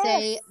Oh and yes,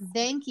 say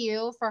thank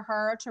you for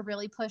her to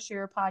really push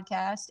your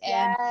podcast.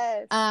 And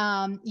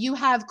yes. you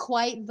have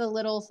quite the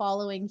little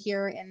following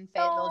here in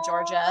Fayetteville, Oh,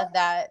 Georgia,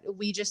 that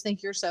we just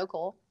think you're so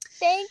cool.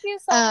 thank you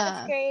so much,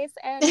 Uh, Grace,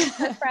 and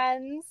her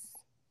friends.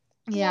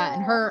 yeah,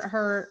 and Yeah,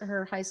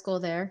 her high school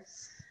there,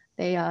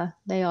 they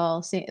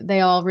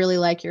all really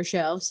like your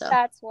show. So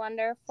that's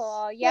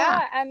wonderful. yeah.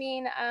 Yeah, I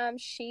mean,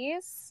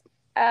 she's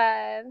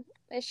uh,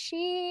 is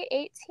she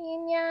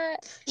 18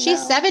 yet?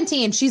 She's No.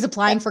 17. She's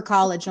applying for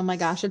college. Oh my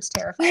gosh, it's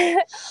terrifying.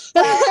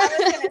 Well, I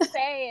was gonna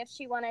say if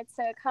she wanted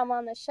to come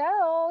on the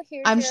show,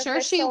 here's I'm your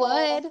sure she official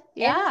would.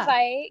 Yeah.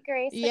 invite,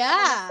 Grace, to come on the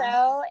Yeah.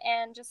 show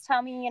and just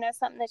tell me,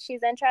 something that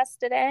she's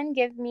interested in.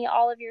 Give me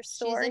all of your She's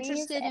stories.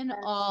 interested in And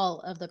all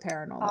of the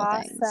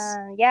paranormal things.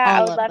 awesome. Yeah, I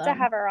All would of love to them.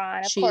 have her on.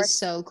 Of She's course,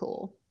 so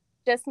cool.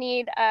 just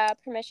need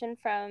permission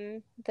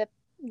from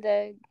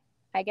the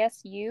I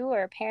guess you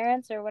or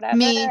parents or whatever.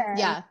 Me, And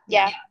yeah,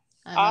 yeah. yeah,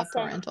 I'm a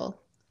awesome.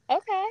 parental.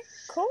 Okay,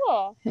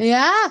 cool.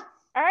 Yeah.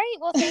 All right.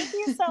 Well, thank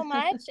you so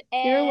much.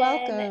 You're And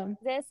welcome.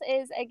 this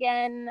is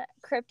again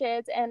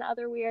Cryptids and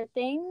Other Weird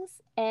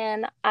Things.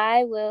 And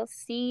I will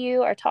see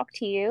you or talk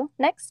to you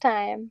next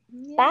time.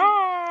 Yeah.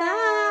 Bye.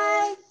 Bye.